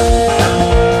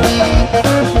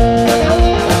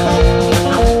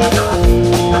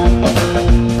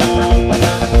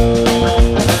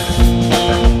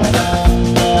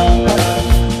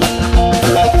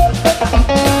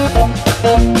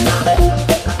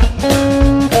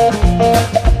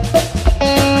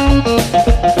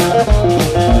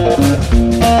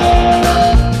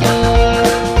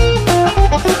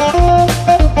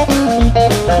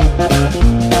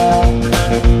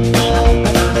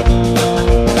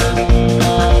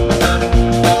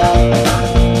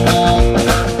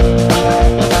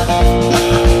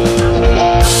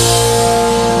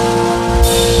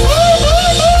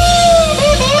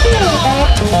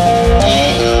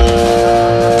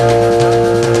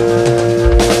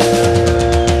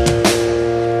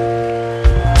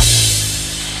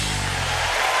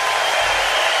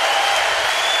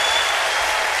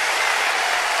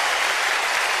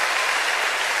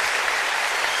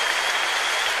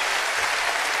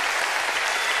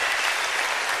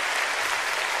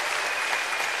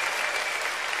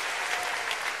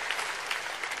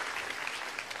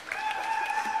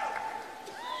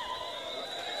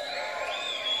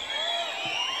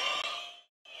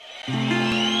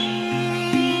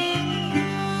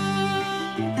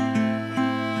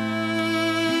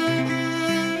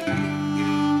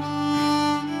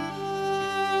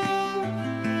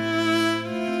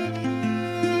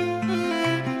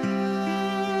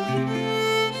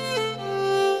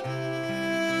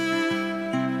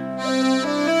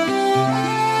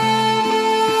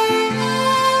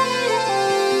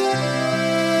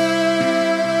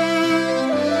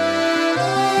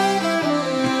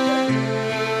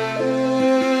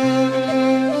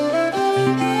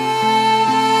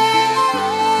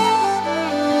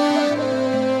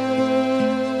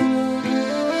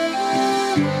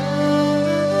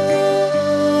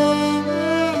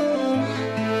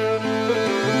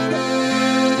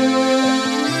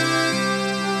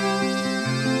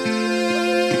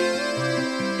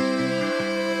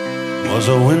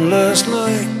 'Twas a windless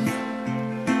night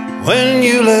when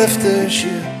you left the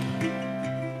ship.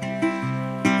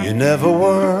 You never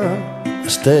were a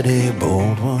steady,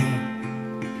 bold one.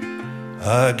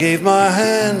 I gave my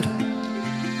hand,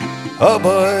 oh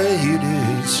boy, you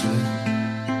did slip.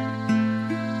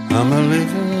 I'm a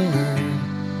living man,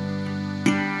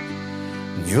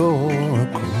 and you're a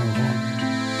cold one.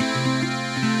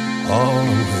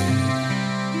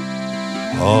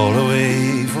 All the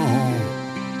way from home.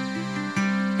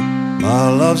 My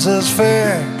love's as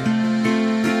fair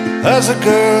as a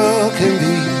girl can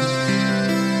be.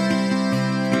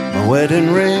 My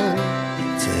wedding ring,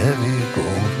 it's a heavy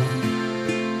gold one.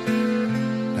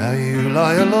 Now you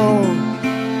lie alone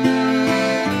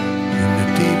in the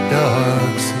deep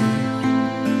dark sea.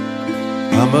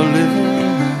 I'm a living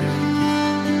man,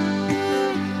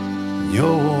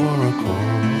 you're a cold one.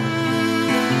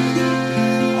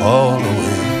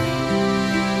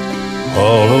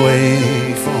 All the way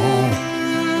from home.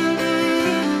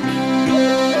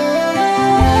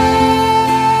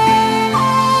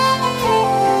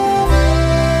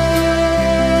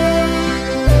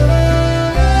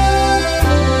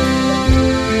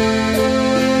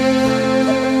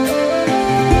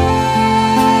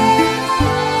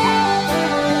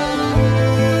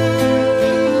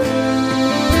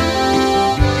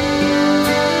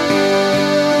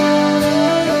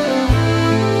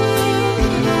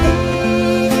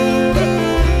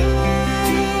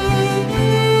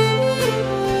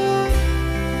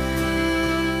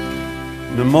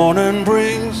 The morning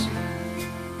brings,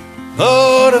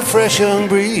 oh, the fresh young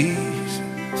breeze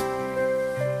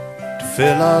to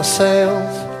fill our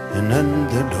sails and end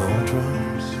the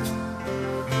doldrums.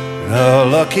 And our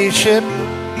lucky ship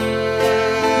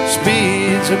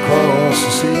speeds across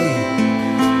the sea.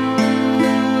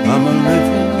 I'm a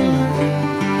living man,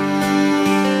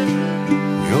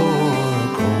 you're a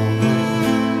cold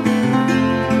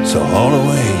one. So all the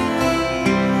way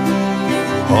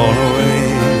from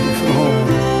home.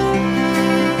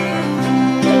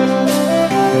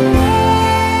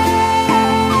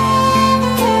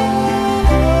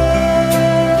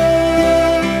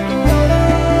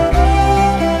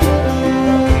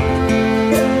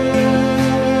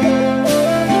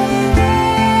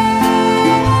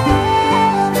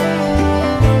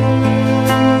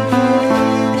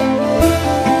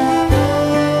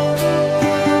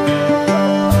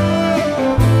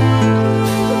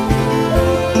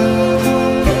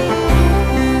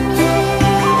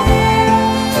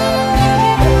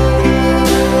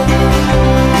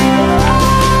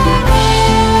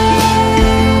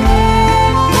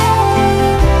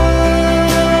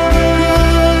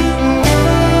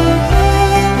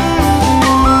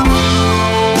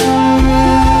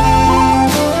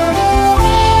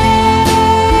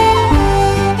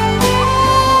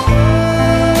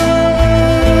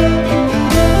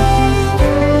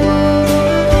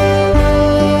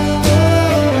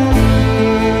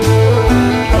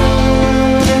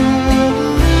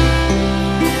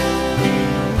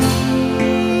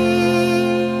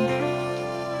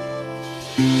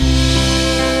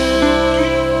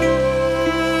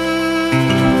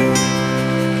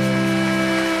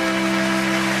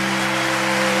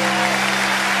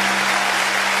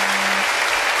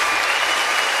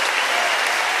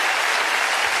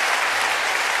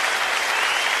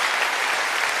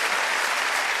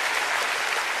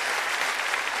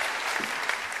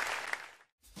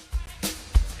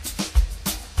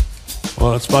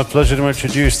 Well, it's my pleasure to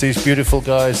introduce these beautiful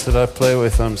guys that I play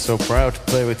with. I'm so proud to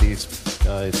play with these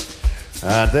guys.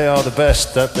 They are the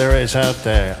best that there is out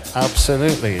there.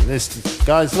 Absolutely. This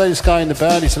guy's the latest guy in the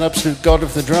band. He's an absolute god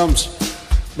of the drums.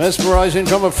 Mesmerizing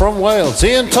drummer from Wales,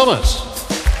 Ian Thomas.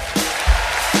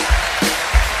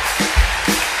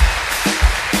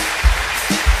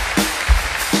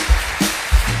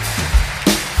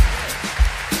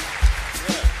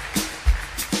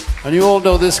 And you all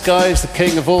know this guy is the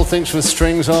king of all things with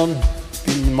strings on.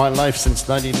 Been in my life since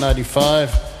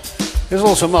 1995. He's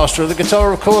also master of the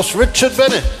guitar, of course, Richard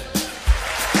Bennett. Hey,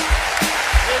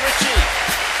 Richie.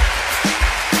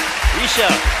 Risha.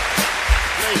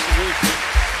 Nice to meet you.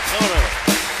 No.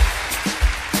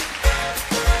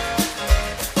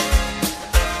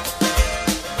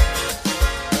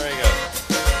 There you go.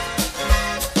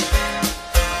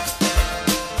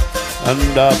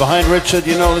 And behind Richard,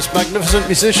 you know, this magnificent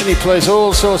musician. He plays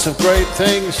all sorts of great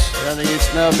things. And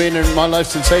he's now been in my life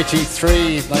since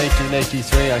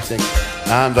 1983, I think.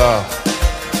 And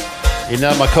he's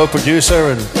now my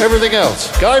co-producer and everything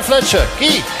else. Guy Fletcher, Guy.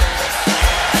 Okay.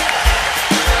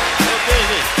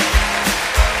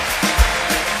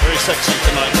 Very sexy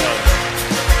tonight, guys.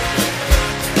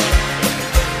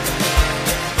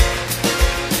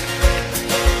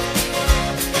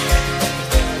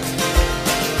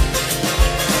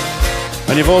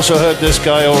 And you've also heard this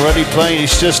guy already playing.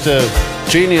 He's just a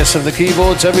genius of the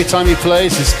keyboards. Every time he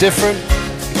plays, it's different.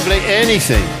 He can play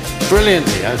anything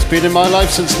brilliantly. It's been in my life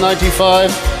since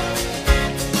 '95.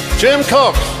 Jim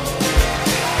Cox.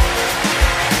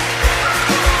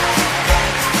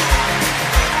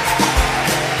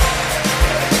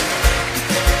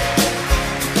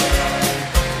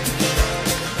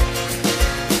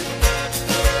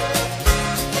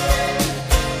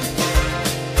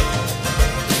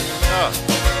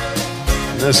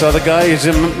 This other guy, he's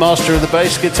a master of the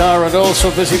bass guitar and also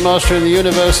busy mastering the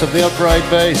universe of the upright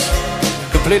bass.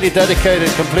 Completely dedicated,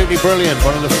 completely brilliant,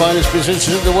 one of the finest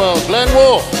musicians in the world, Glenn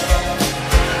Wolfe.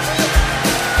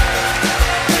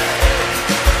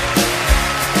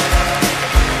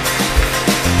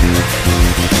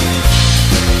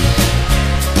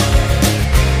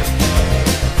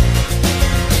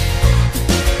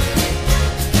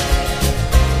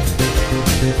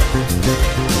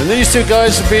 And these two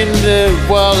guys have been,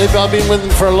 well, I've been with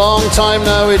them for a long time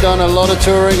now. We've done a lot of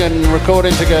touring and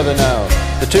recording together now.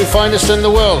 The two finest in the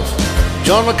world,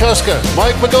 John McCusker,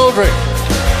 Mike McGoldrick.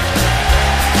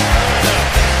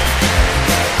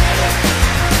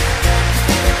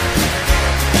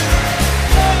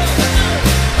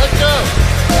 Let's go.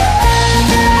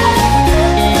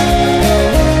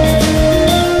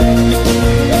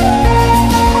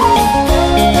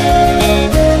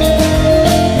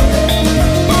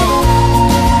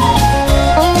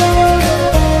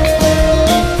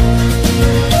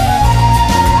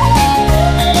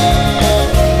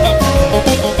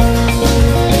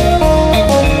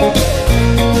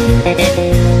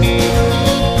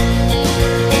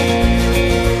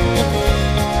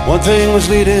 One thing was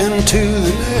leading to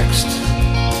the next.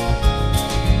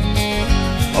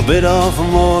 I bit off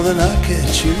more than I could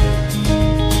chew.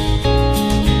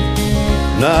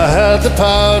 And I had the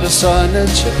power to sign the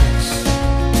checks.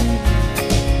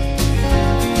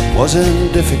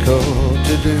 Wasn't difficult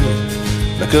to do.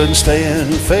 I couldn't stay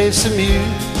and face the music.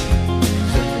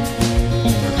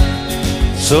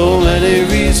 So many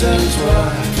reasons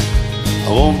why I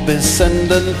won't be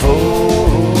sending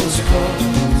postcards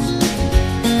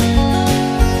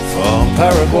from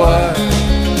Paraguay,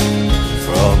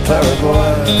 from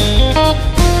Paraguay,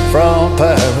 from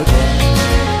Paraguay.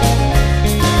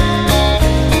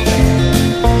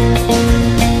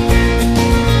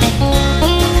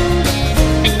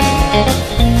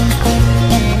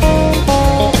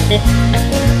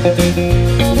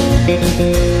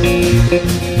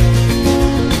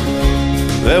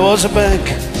 There was a bank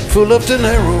full of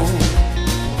dinero,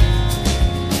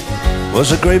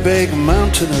 was a great big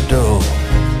mountain of dough.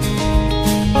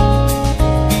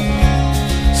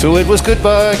 So it was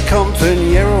goodbye,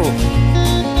 compañero.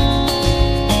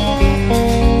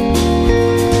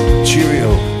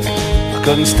 Cheerio, I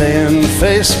couldn't stay and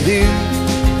face you.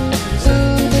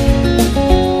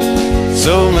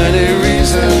 So many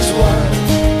reasons why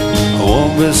I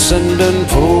won't be sending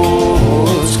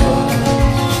postcards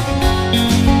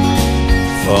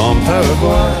from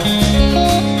Paraguay,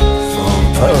 from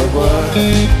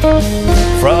Paraguay,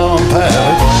 from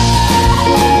Paraguay.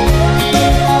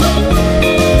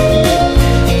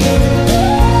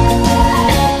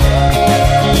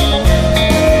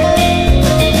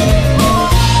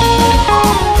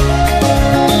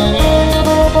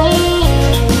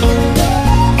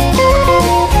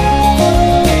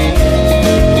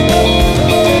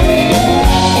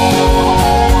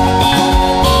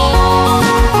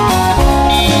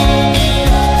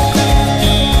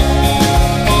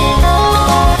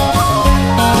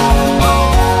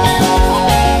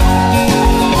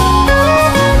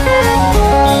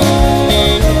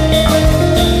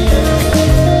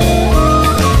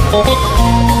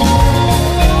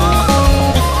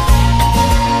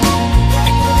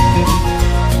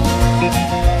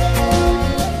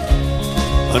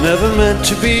 Never meant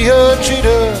to be a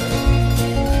cheater.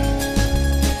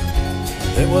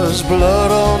 There was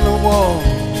blood on the wall.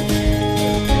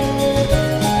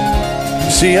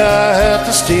 See, I had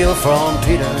to steal from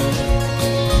Peter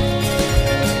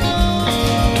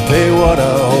to pay what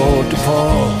I owed to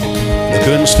Paul. I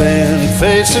couldn't stand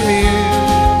facing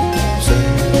music.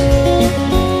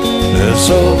 There's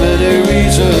so many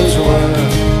reasons why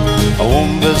I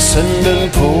won't be sending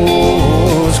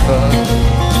postcards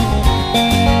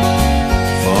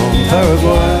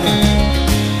Paraguay,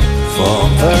 from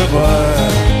Paraguay,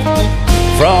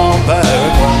 from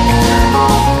Paraguay.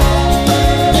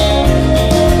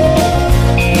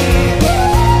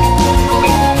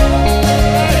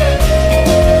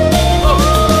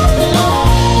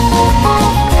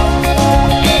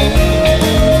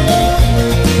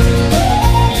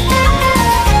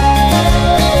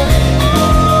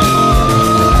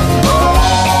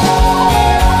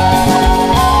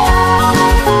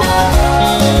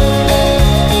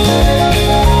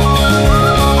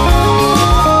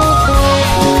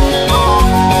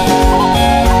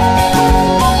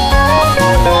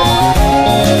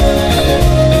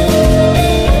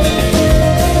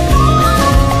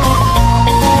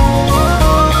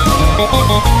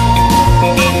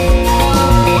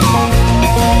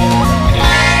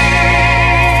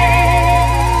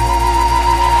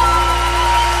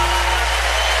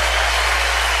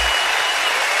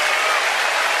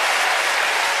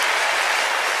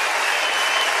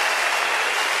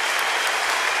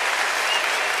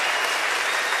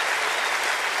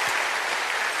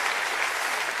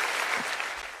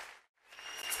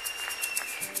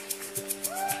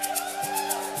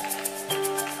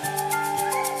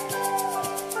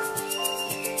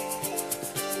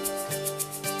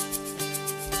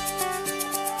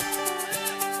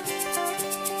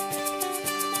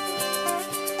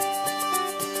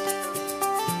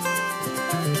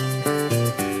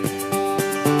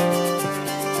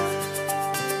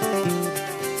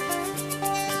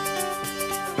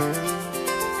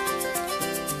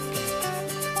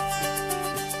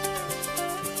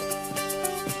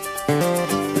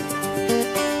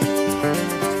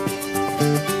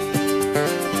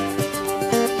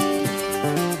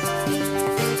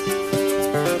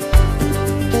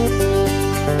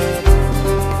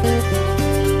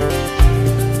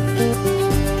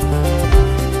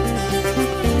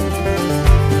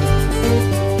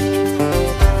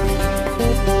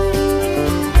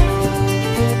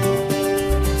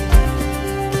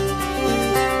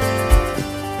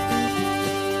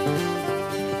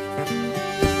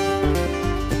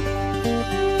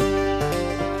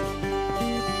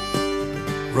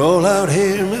 Roll out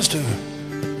here, mister,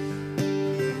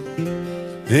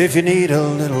 if you need a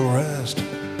little rest.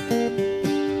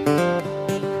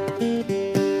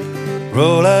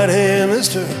 Roll out here,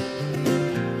 mister,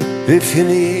 if you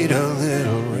need a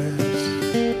little rest.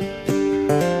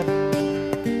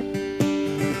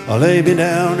 I'll lay me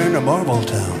down in a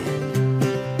Marbletown,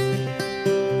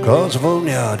 'cause the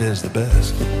boneyard is the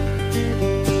best.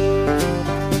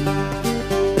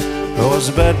 'Cause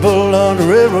the bad bull on the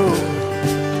railroad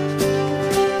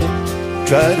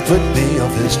tried to put me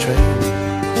off his train.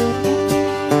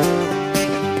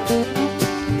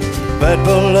 Bad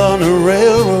bull on the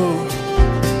railroad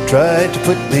tried to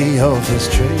put me off his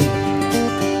train.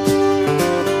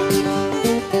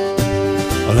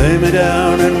 I lay me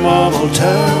down in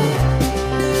Marbletown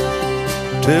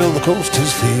till the coast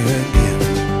is clear again.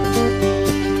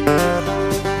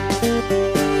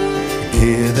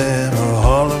 Hear them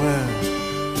a-hollering,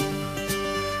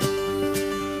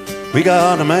 we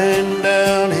got a man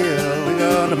down here, we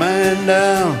got a man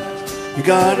down. You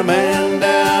got a man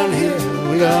down here,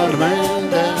 we got a man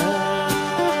down.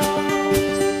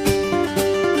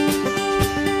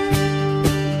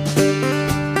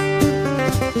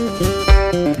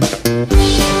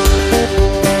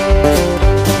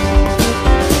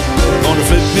 Gonna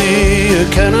flip me a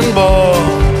cannonball,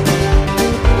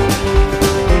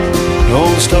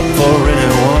 don't stop for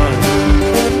anyone.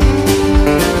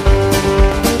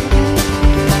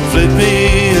 Flip me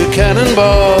a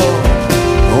cannonball,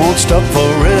 don't stop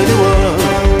for anyone.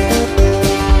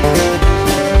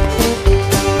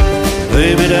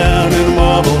 Lay me down in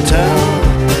Marbletown,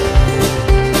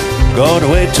 gonna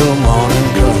wait till morning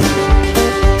comes.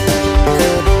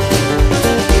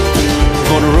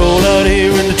 Gonna roll out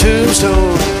here in the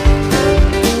tombstone,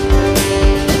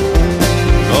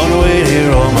 gonna wait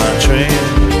here on my train.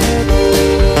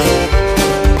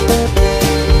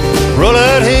 Roll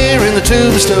out here in the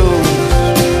tombstone,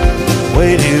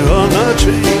 wait here on my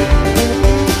train.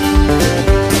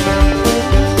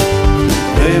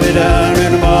 Lay me down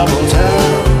in a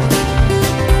Marbletown,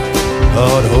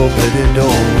 Lord, hope that it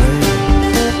don't rain.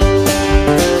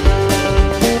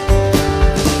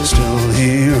 Still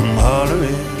hear 'em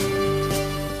hollering,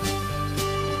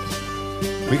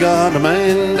 we got a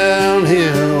man down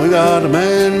here, we got a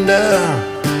man down.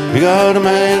 We got a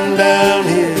man down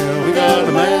here, we got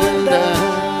a man down.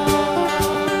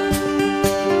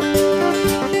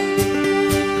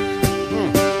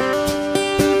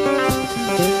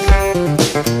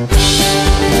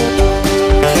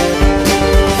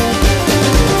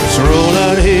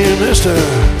 Here, mister,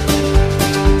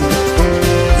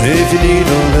 if you need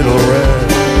a little rest.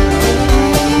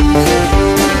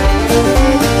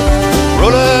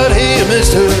 Roll out here,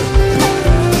 mister,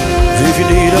 if you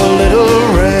need a little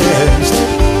rest.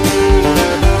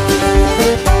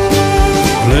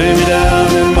 Lay me down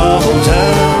in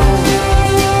Marbletown,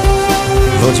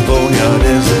 'cause the boneyard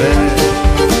is the best.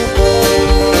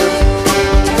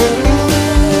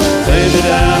 Lay me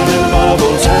down in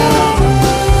Marbletown,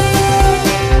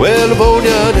 well, the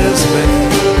boneyard is the best.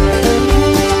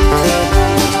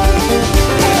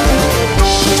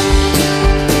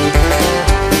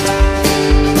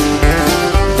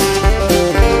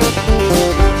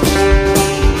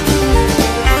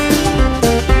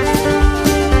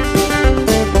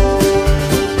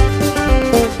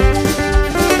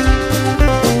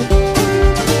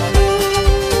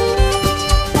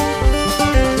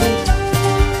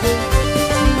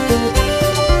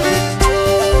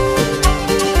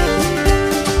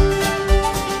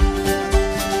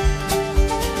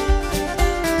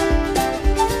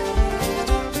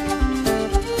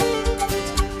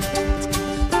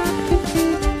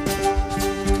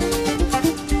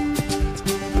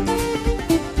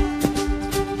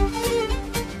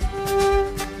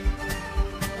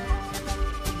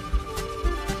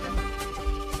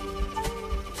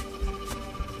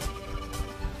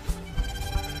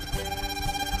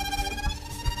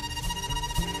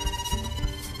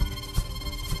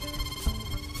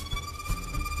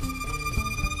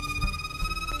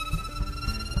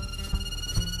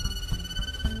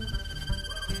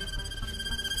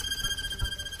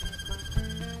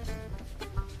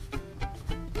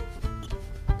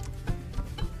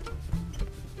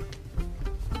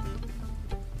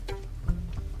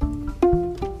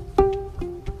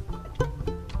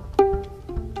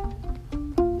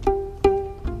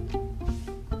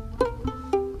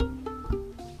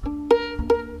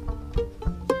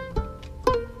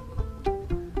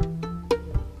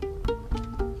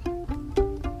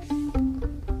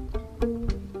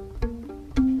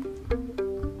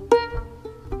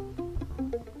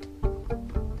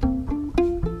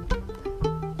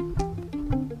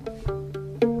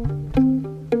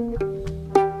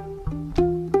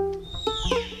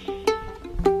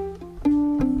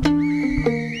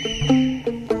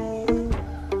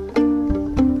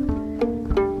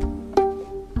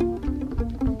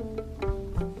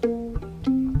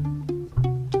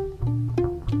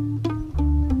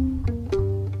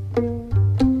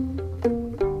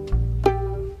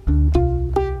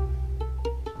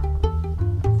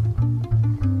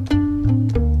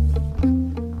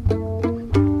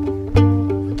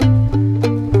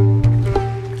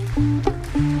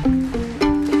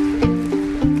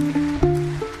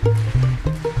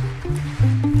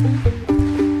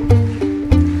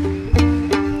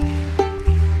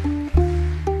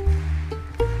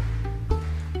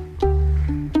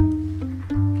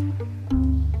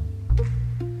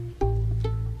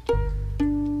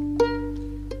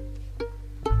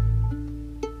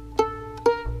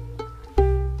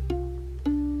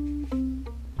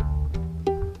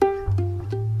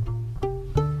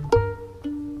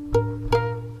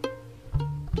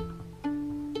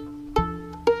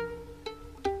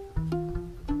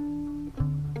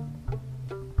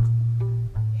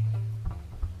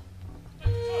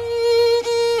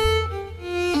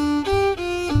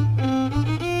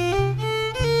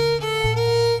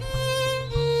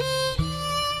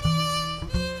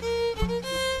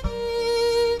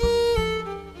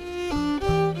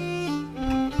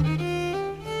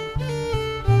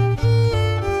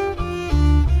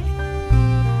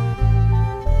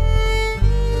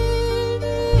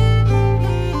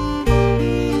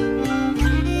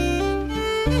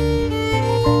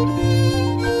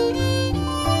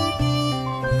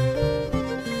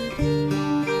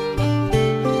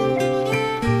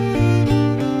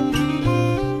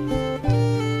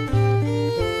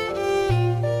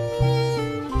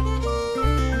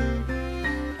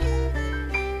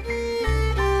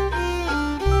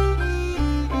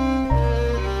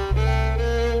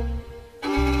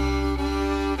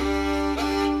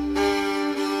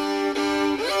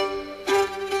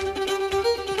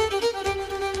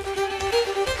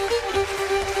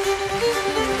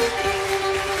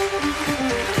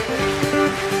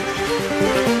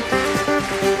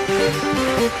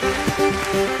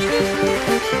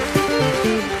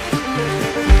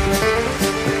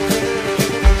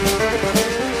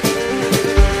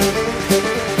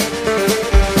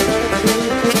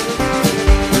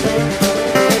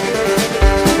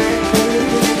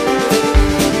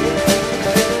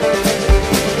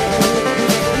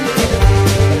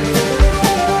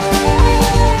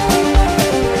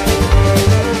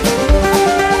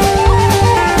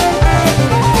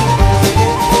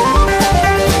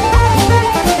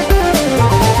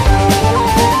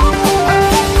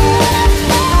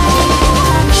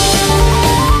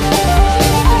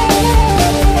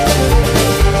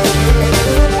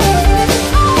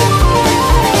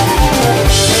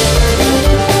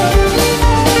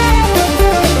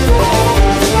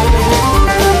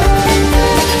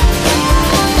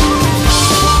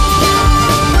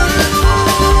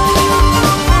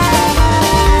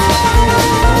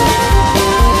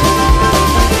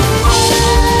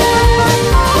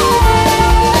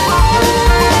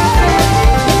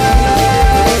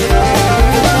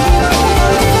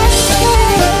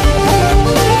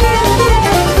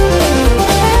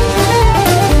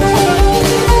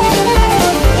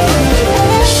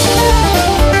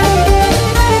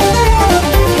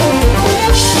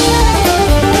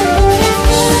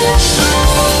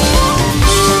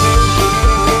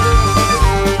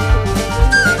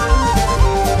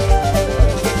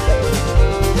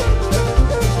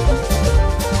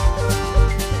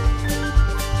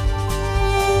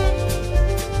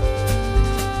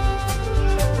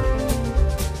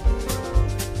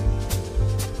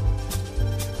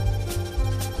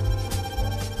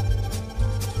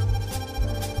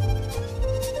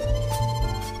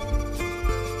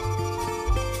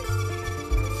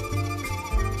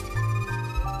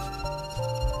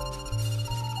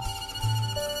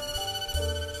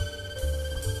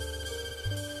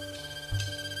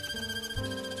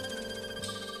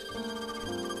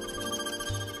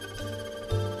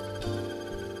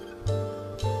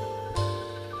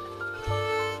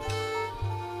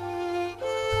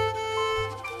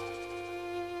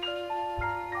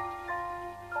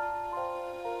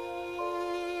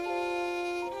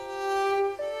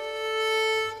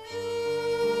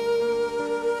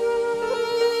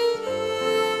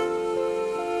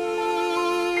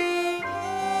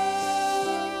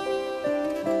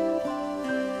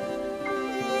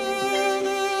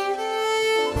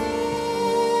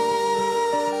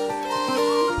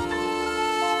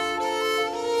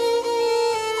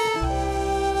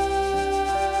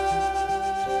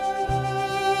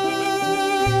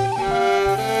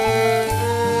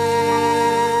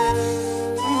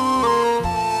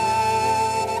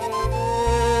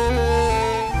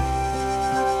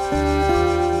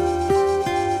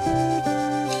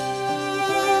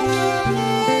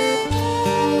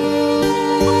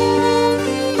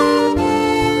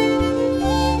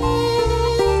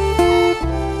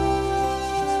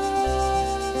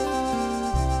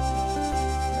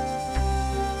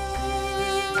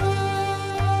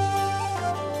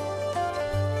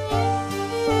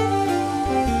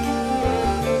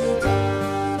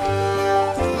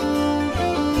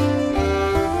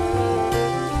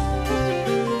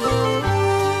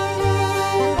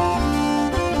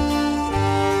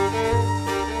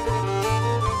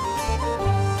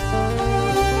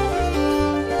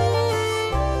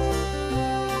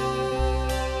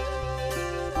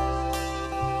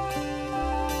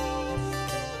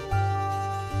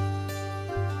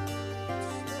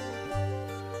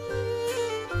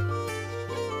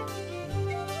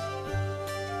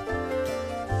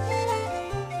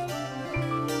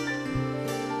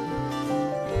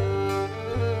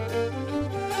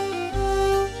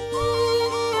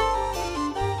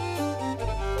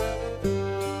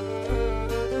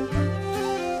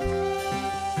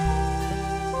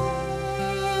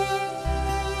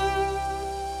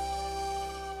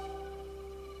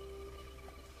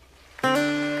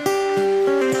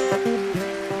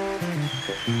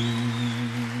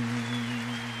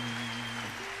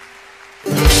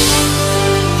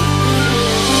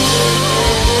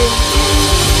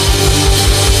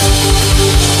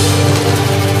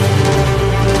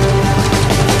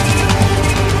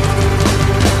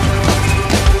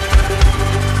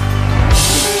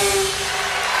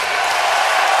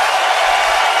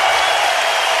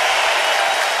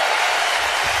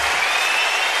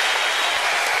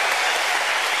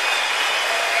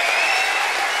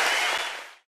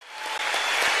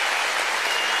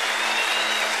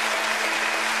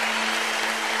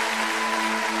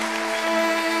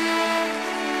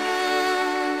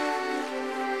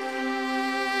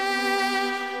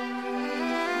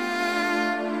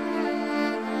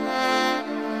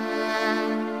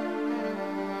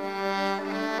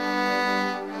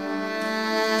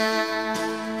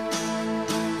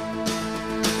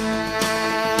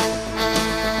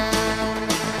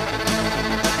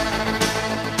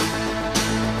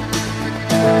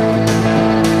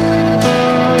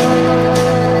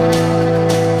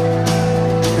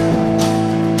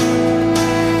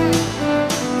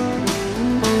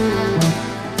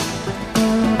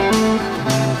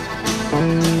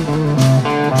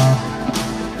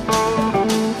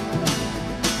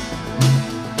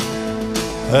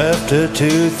 after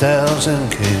 2000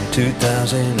 came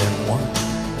 2001.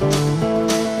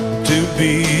 To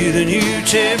be the new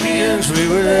champions, we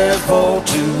were there for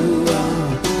 2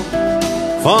 rounds.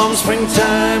 From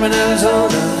springtime in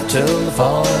Arizona till the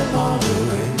fall at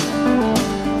Monterey.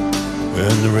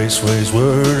 And the raceways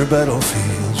were the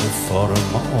battlefields, we fought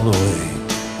them all the way.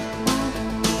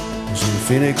 Was in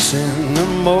Phoenix in the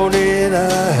morning,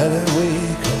 I had a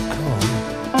wake-up call.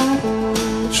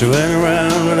 She went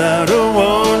around without a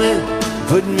warning,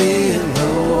 put me in the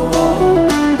wall.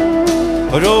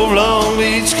 I drove Long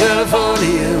Beach,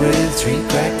 California with 3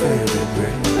 cracked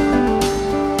vertebrae.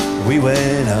 We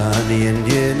went on the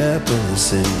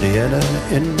Indianapolis, Indiana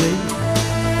in May.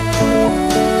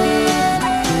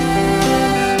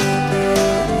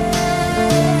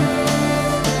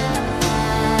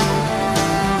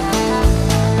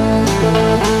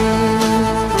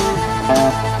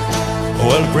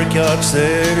 Well, the brickyard's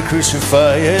there to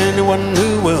crucify anyone who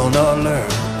will not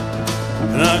learn.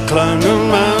 And I climbed a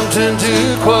mountain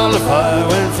to qualify,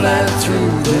 went flat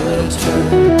through the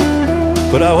turn.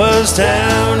 But I was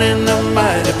down in the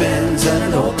mighty bends and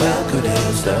an old pal could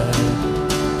have died.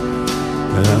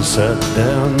 And I sat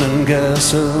down in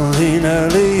gasoline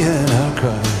alley and I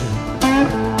cried.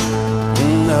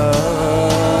 No.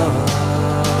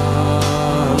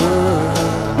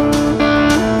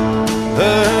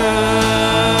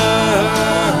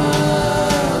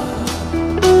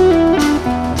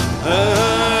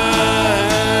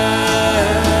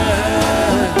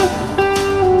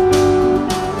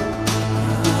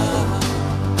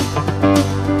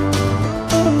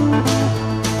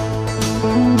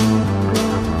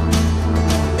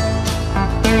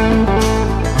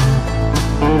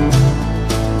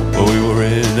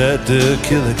 The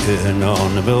Killican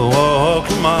on the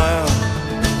Milwaukee Mile.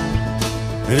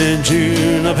 And in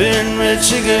June up in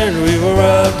Michigan we were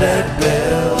robbed at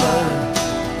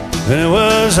Bellevue. And it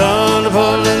was on the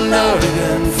Portland,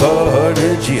 Oregon for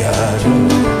the GI Joe.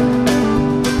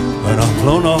 And I've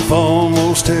blown off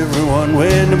almost everyone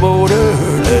when the border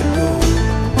let go.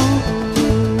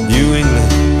 New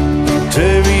England,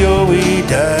 Ontario, we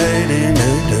died in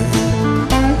the dirt.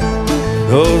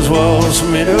 Those walls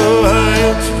from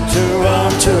Ohio to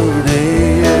Toronto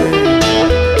today.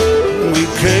 We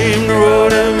came to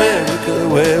road America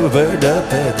where we burned up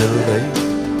at the lake.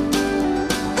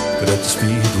 But at the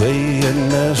Speedway in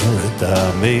Nazareth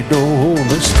I made no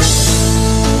mistake.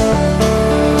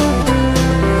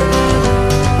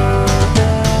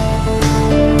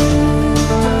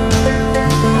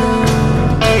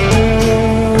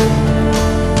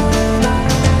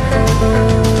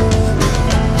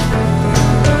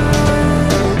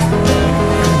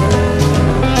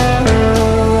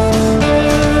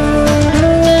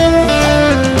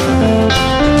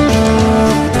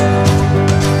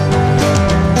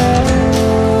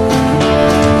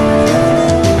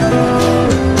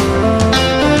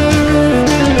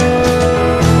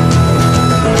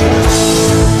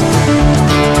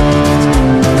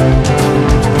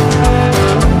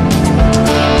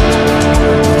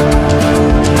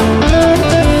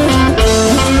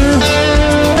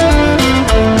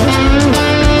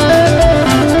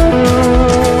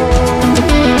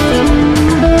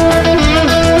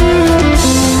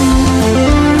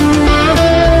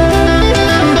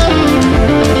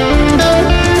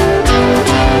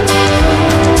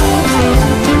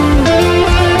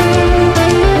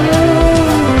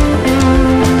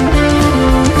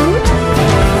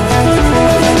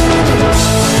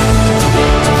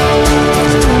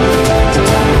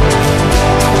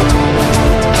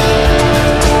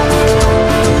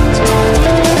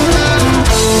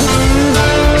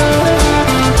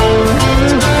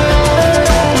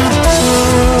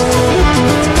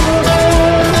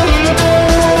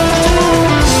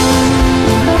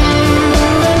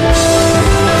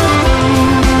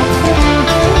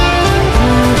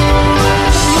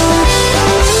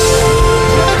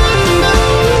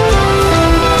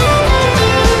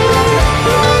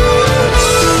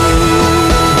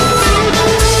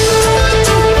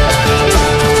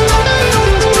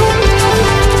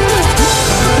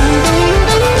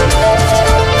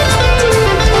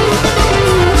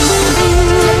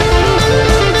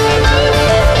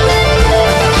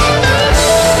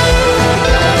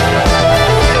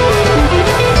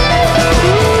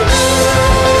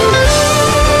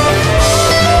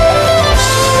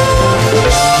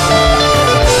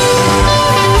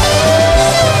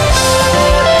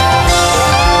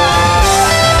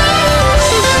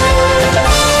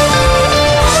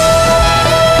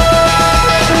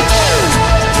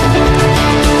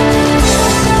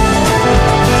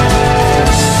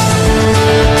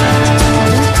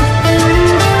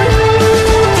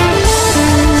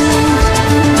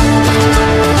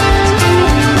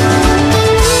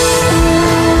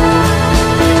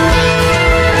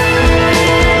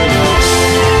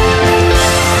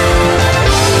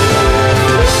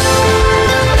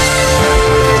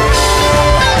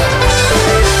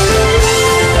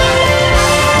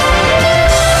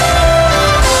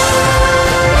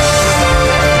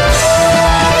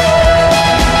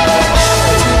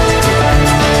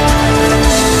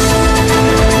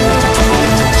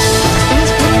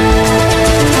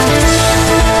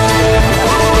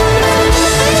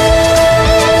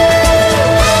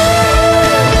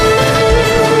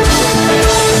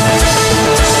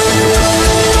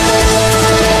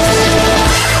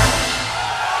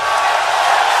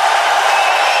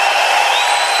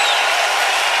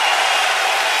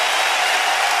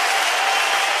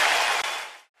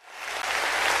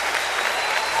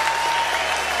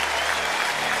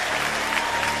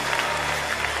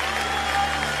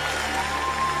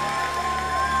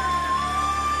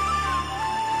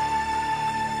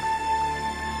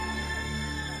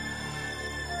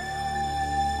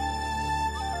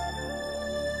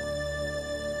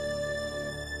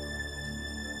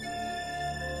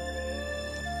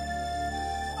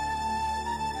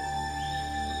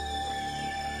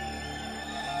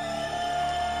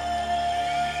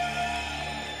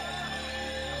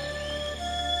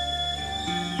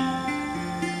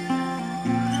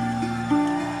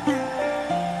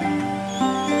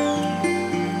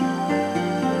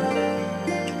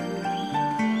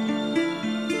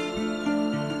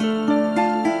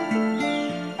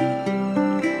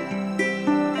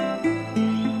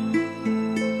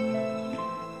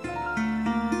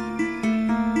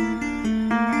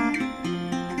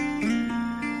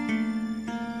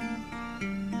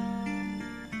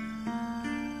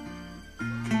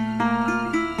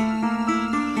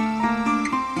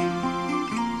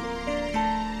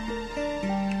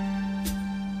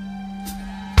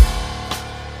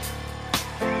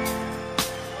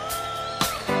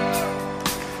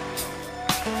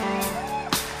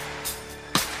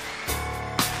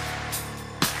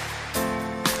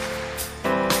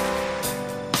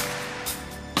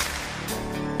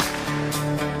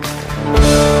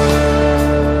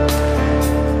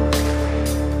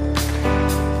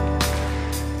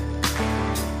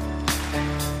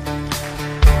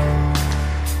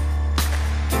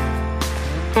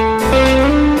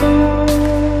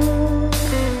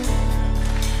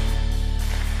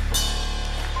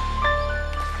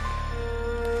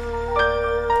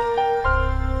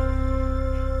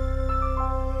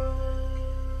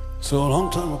 So a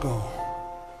long time ago,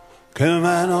 came a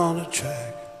man on a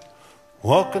track,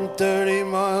 walking 30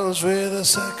 miles with a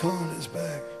sack on his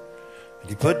back. And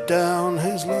he put down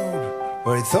his load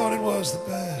where he thought it was the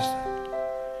best,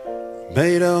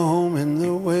 made a home in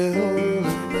the wilderness.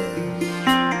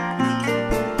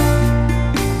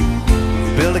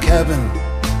 He built a cabin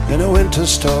in a winter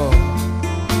store,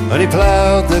 and he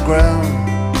plowed the ground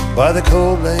by the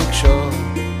cold lake shore.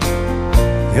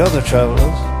 The other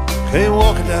travelers came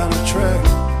walking down the track.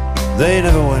 They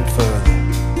never went further,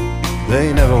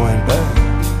 they never went back.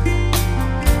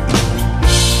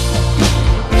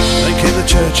 Then came the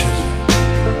churches,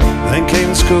 then came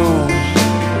the schools,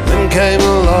 then came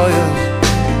the lawyers,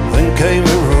 then came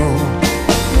the rules,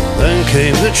 then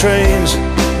came the trains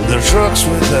and the trucks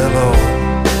with their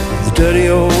load. The dirty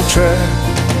old track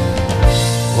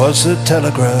was the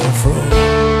Telegraph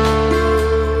Road.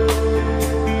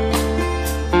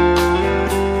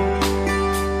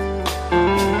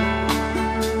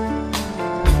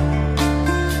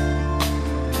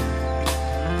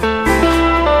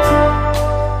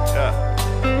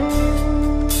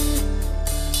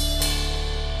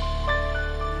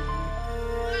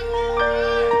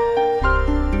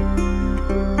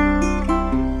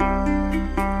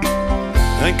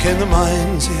 Came the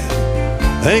mines,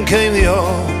 yeah, then came the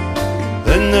ore.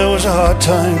 Then there was the hard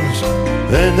times,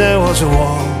 then there was a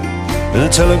war. And the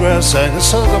telegraph sang a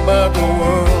song about the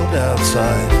world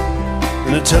outside.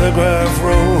 And the Telegraph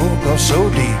Road got so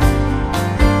deep,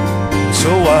 so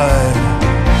wide,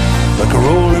 like a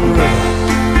rolling river.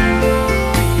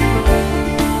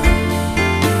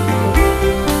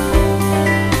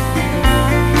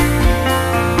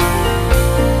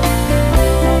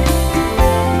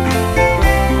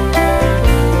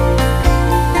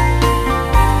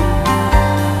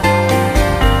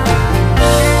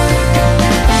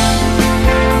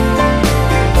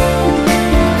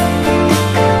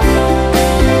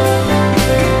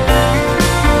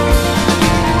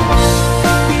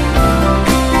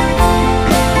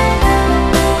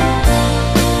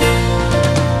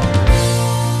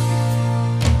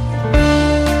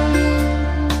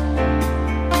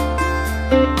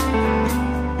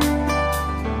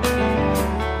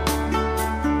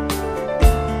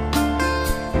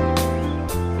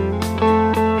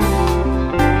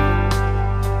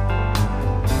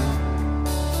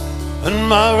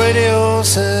 My radio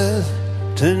says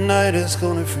tonight it's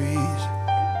gonna freeze.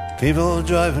 People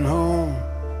driving home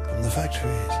from the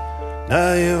factories.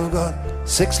 Now you've got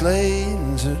 6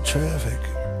 lanes of traffic,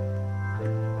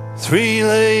 3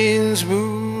 lanes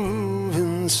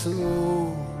moving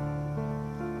slow.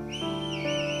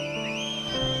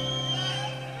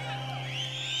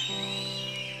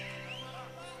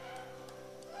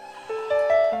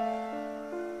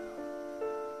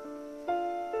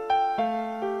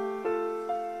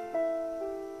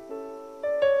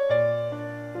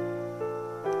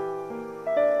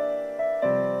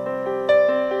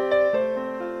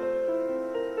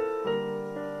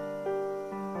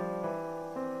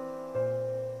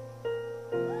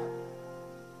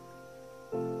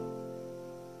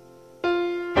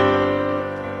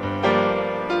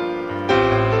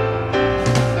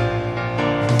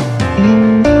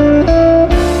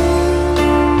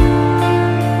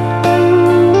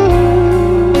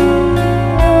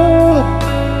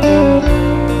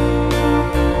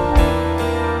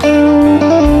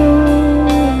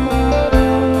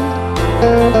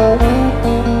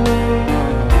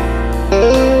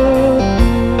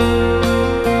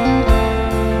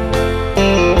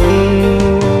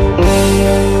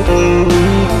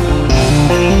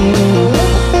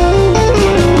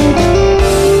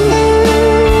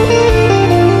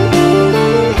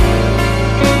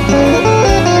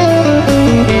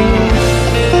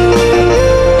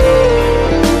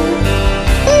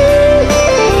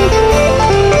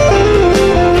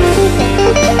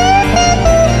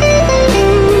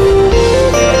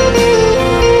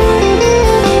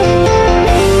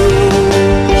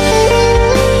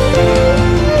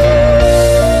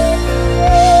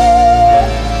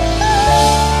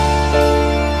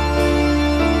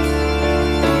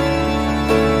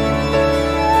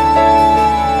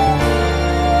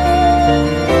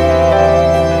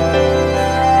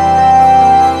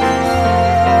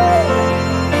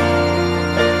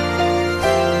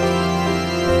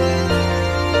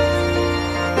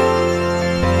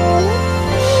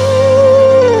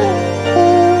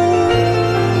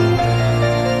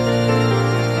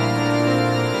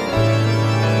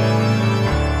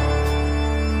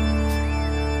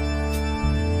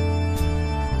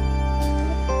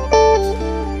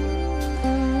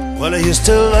 Well, you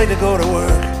still like to go to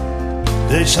work.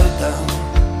 They shut it down.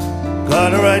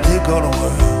 Got a right to go to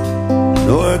work.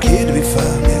 nowhere a kid to be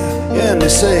found, yeah. Yeah, and they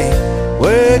say,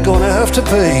 we're gonna have to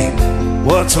pay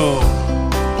what's all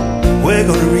we're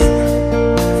gonna reap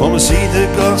from a seed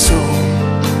that got sown.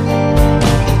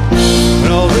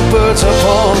 When all the birds up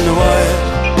on the wire,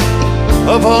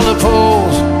 up on the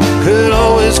poles, could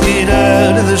always get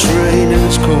out of this rain and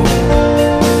it's cold.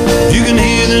 You can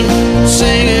hear them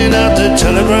singing out the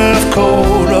telegraph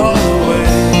code all the way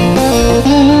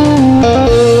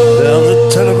down the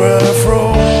Telegraph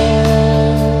Road.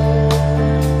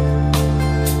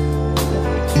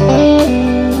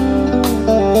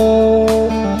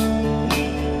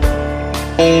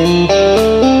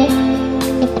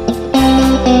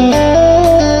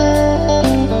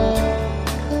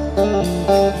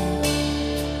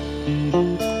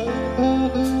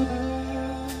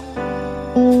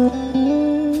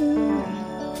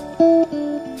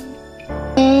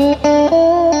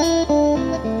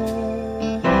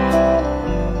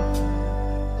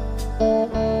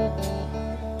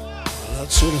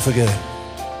 Forget.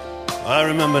 I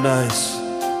remember nights.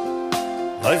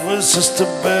 Life was just a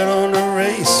bet on a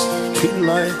race. Between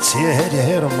lights, you had your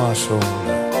head on my shoulder,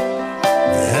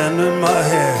 your hand in my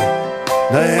hair.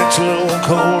 Now you act a little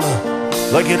colder,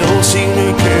 like you don't seem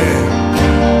to care.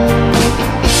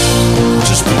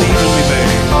 Just believe in me,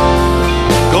 babe.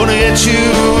 Gonna get you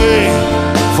away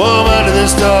from out of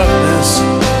this darkness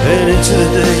and into the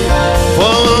day.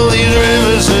 Follow these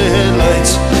rivers of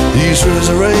headlights, these rivers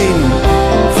of rain,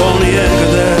 from the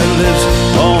anchor that lives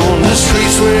on the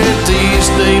streets where these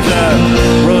names I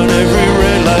run every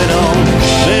red light on.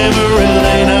 Memory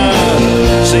lane,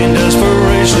 I've seen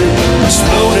desperation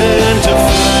explode into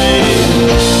flame.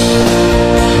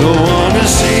 Go on to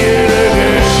see it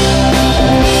again.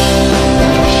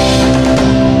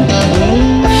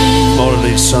 More of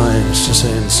these signs just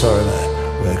saying sorry that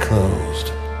we're closed.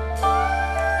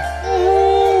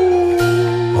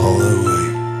 All the way.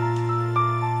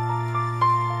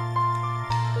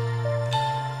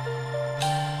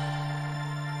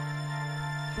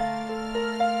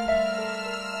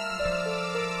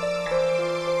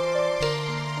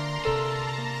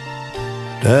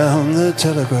 Down the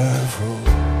Telegraph Road.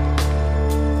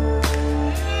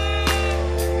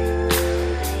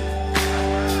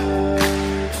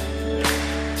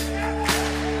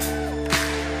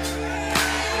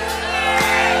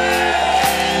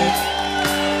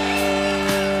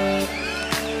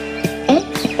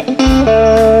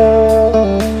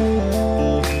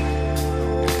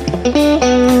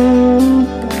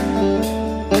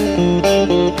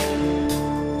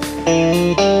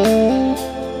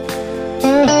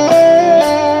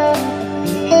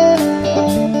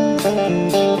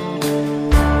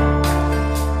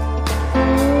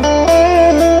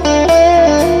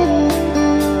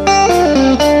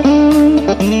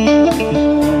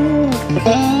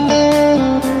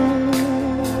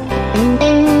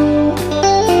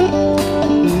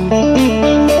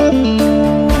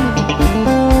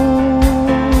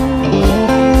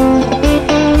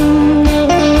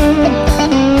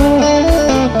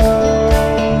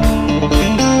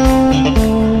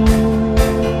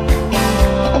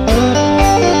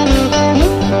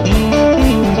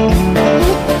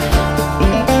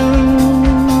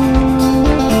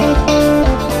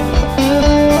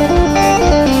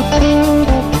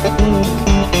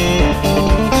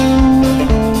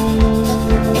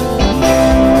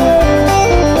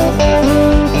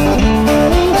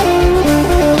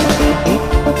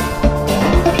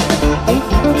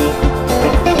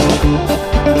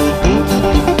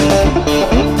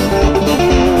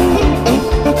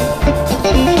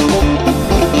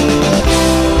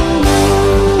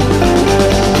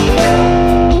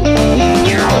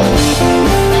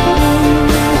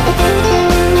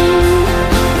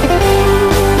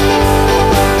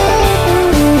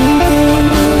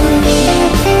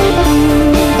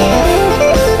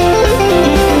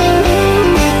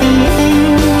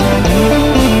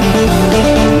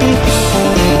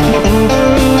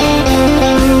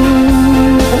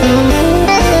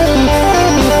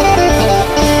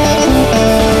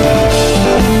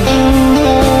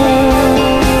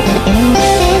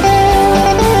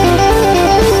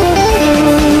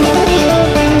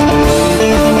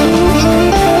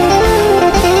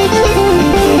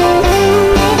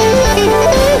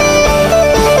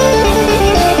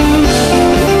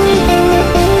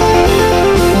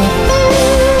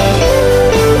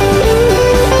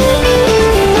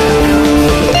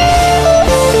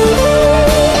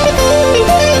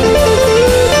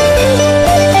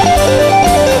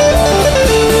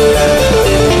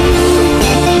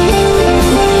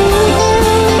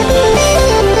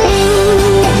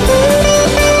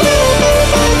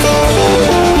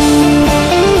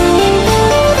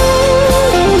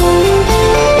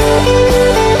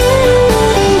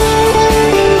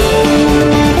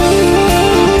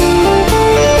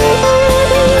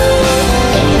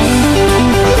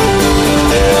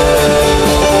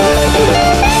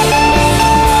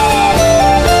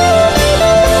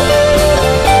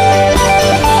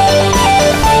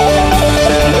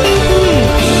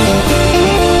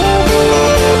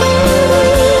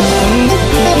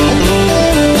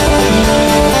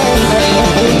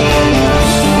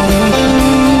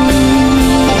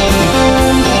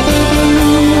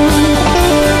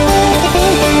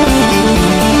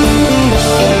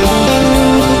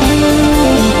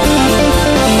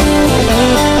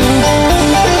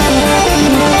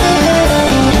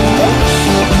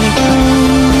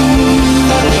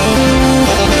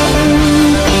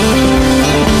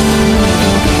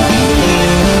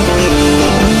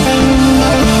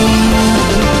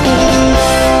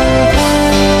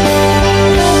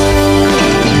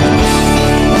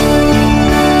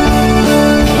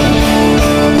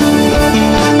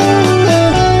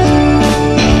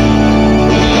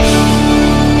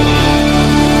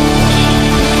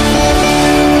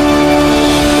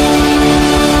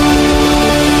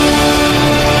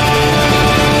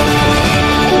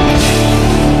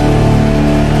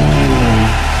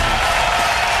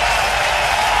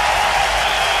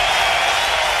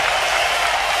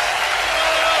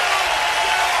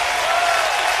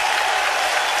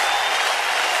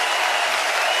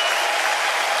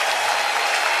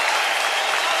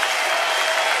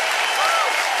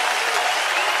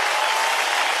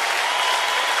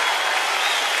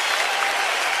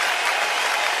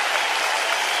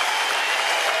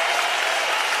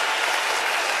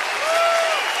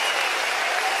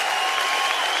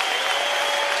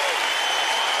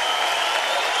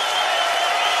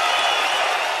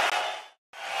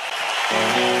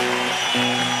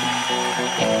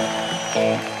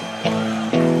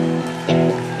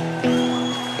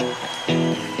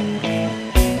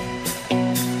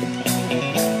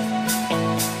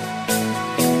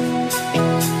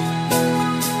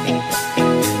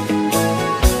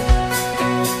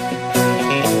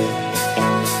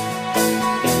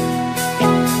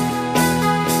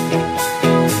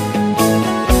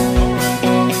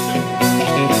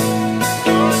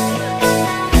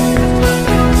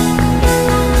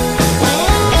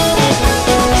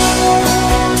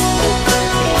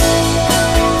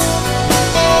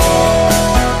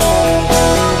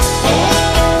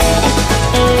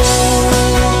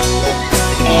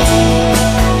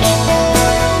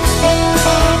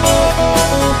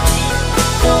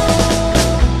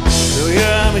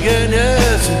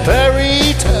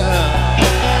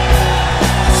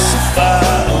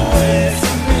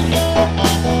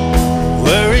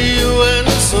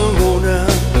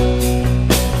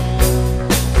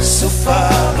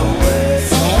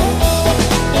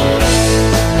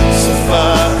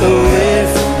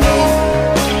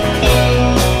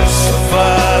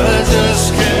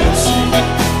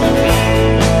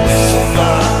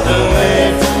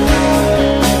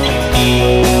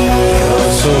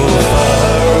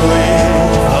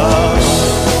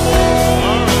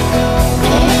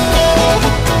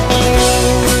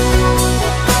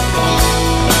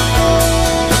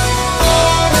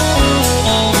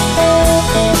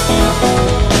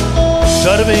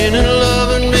 Tired of being in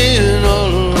love and being all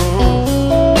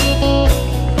alone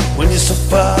when you're so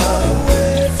far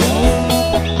away from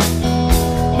home,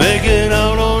 making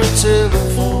out on a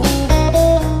telephone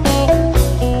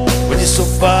when you're so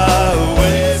far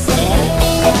away from home,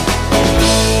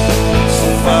 so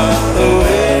far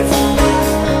away from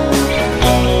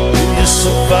home, when you're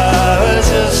so far I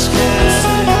just can't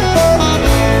see,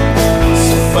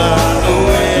 so far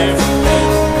away from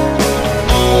home,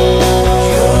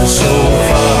 you're so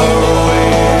far.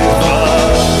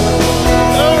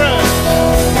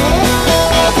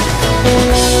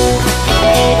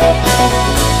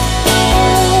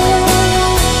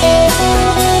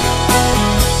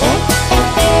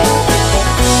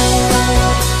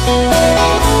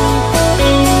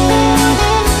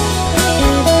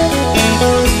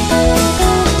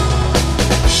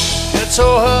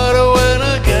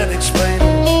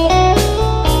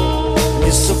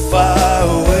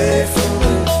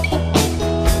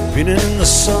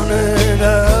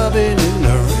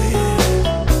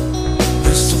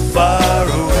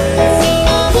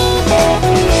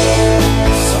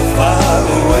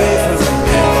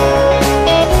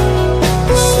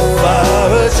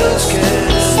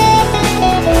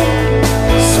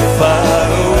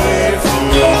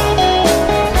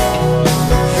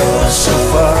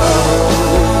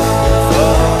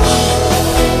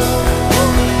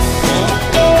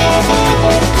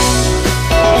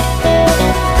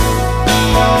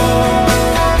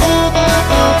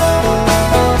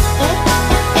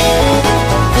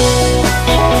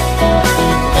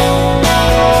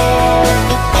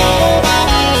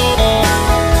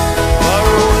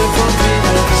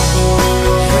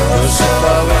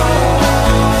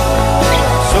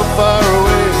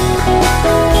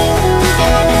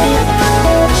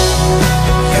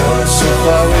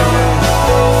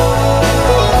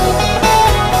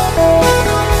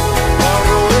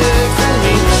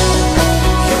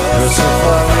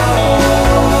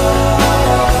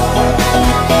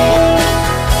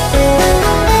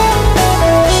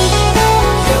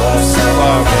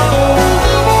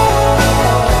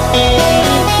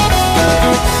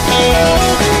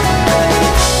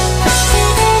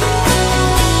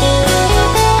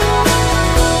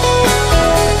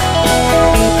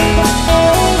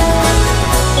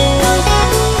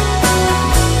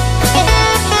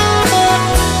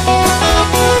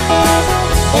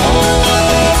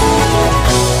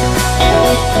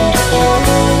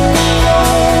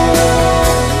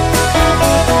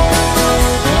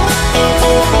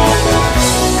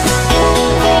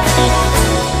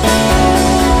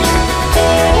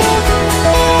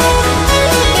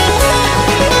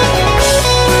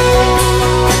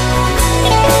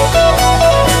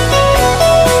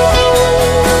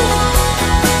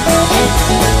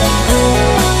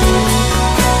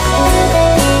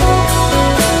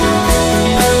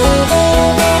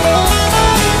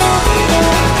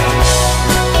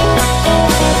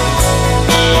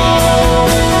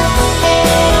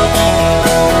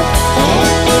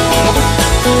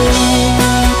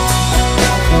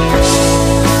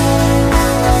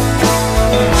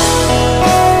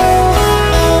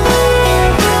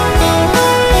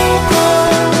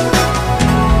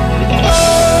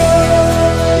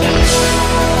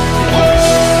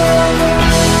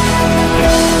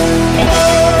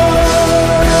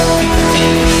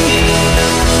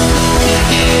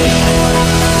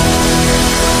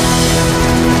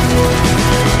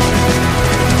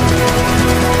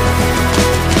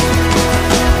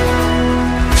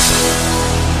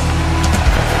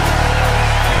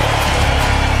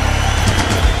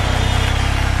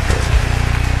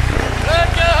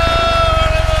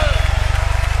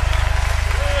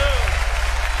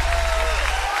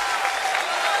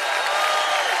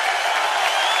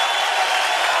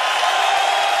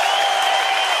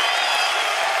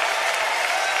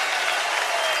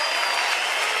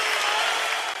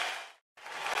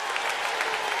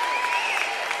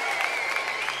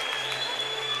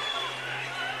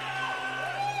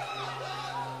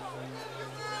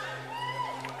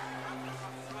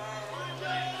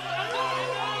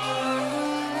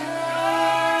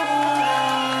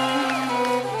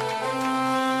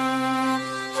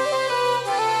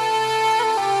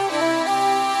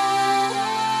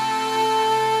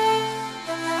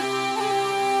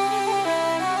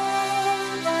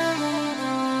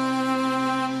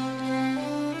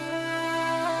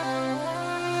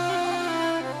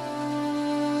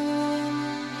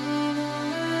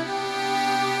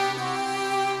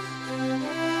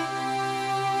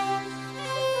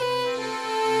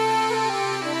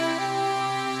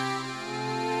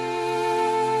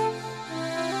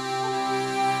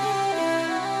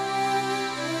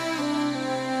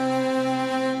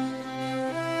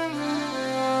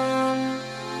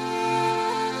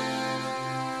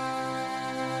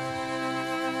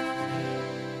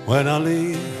 when I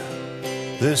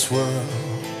leave this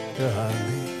world behind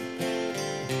me.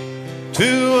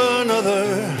 To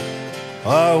another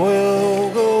I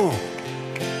will go,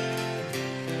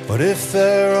 but if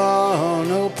there are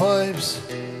no pipes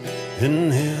in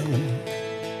heaven,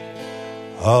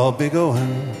 I'll be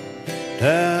going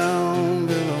down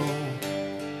below.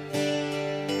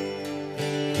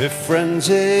 If friends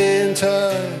in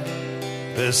time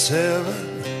is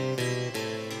heaven,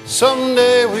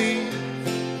 someday we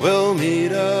will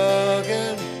meet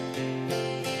again.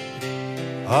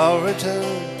 I'll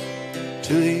return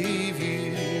to leave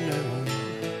you never,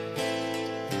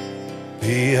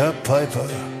 be a piper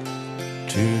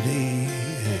to the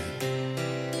end.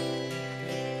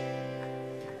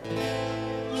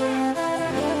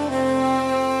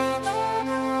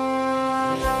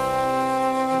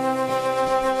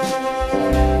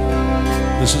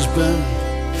 This has been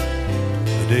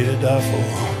a day to die for.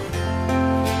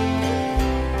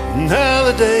 Now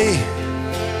the day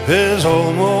is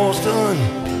almost done.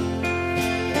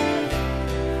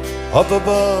 Up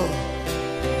above,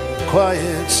 the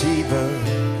quiet seabird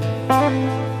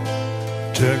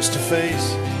turns to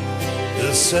face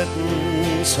the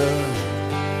setting sun,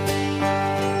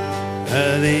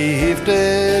 and the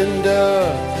evening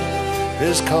dark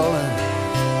is calling,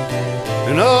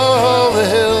 and all the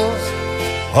hills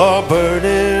are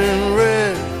burning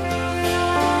red.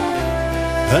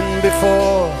 And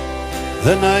before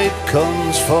the night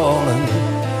comes falling,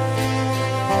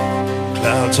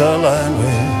 clouds are lined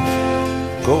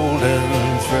with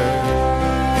golden thread.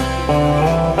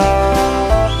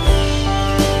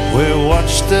 We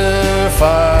watch their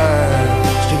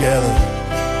fires together,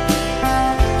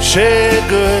 share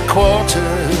good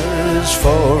quarters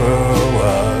for a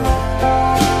while,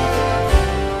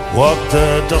 walk the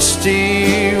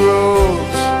dusty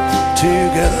roads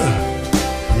together,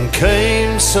 and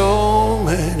came so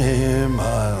many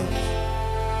miles.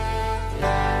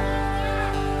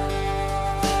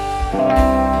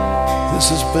 This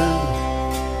has been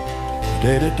a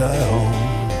day to die on.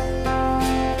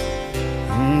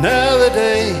 Now the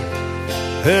day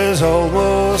is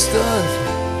almost done.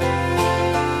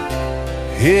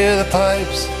 Hear the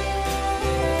pipes,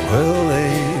 well,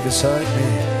 lay beside me,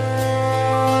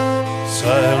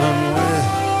 silent with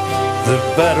the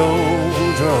battle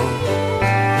drum.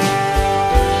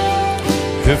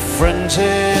 If friends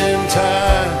in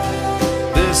time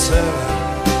this ever,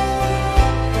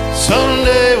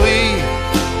 someday we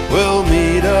will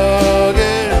meet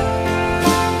again.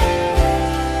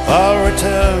 I'll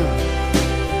return,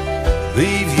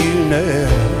 leave you near,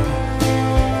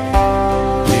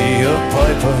 be a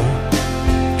piper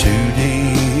to the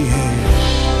end.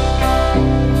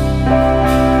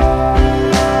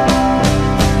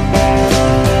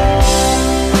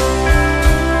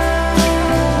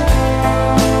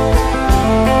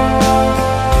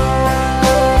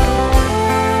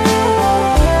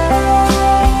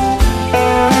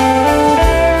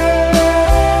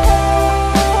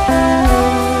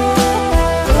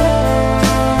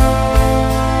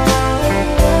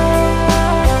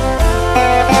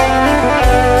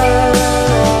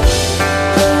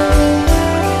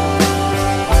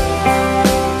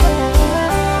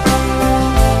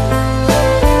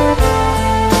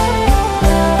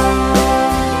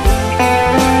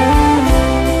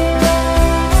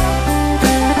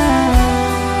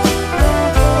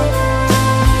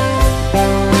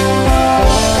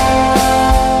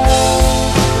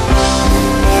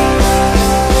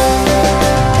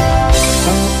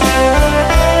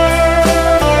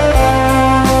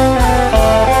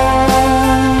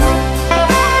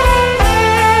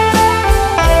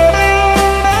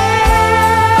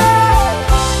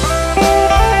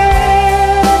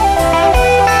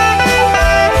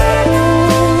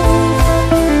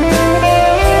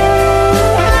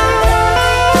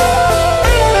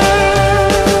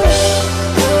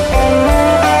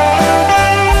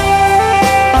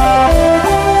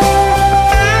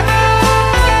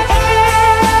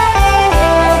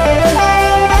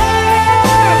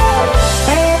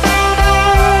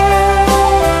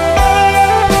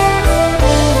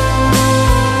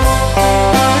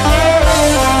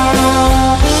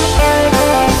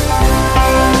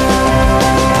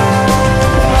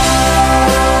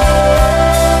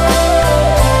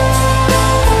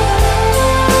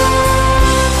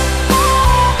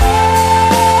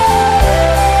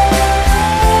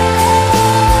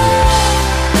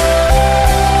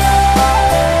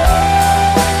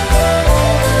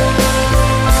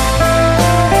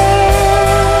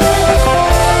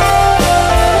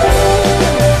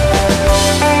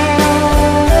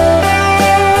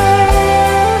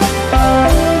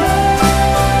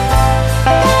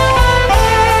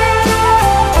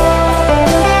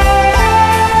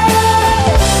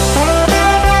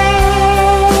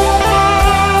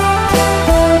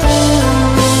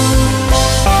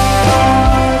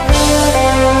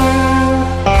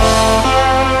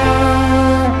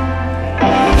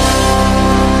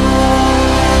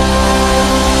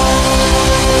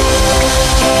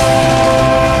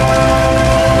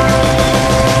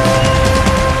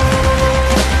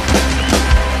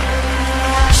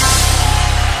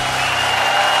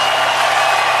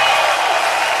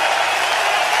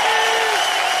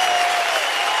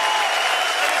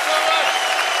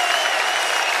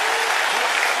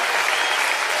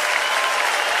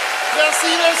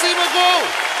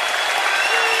 beaucoup.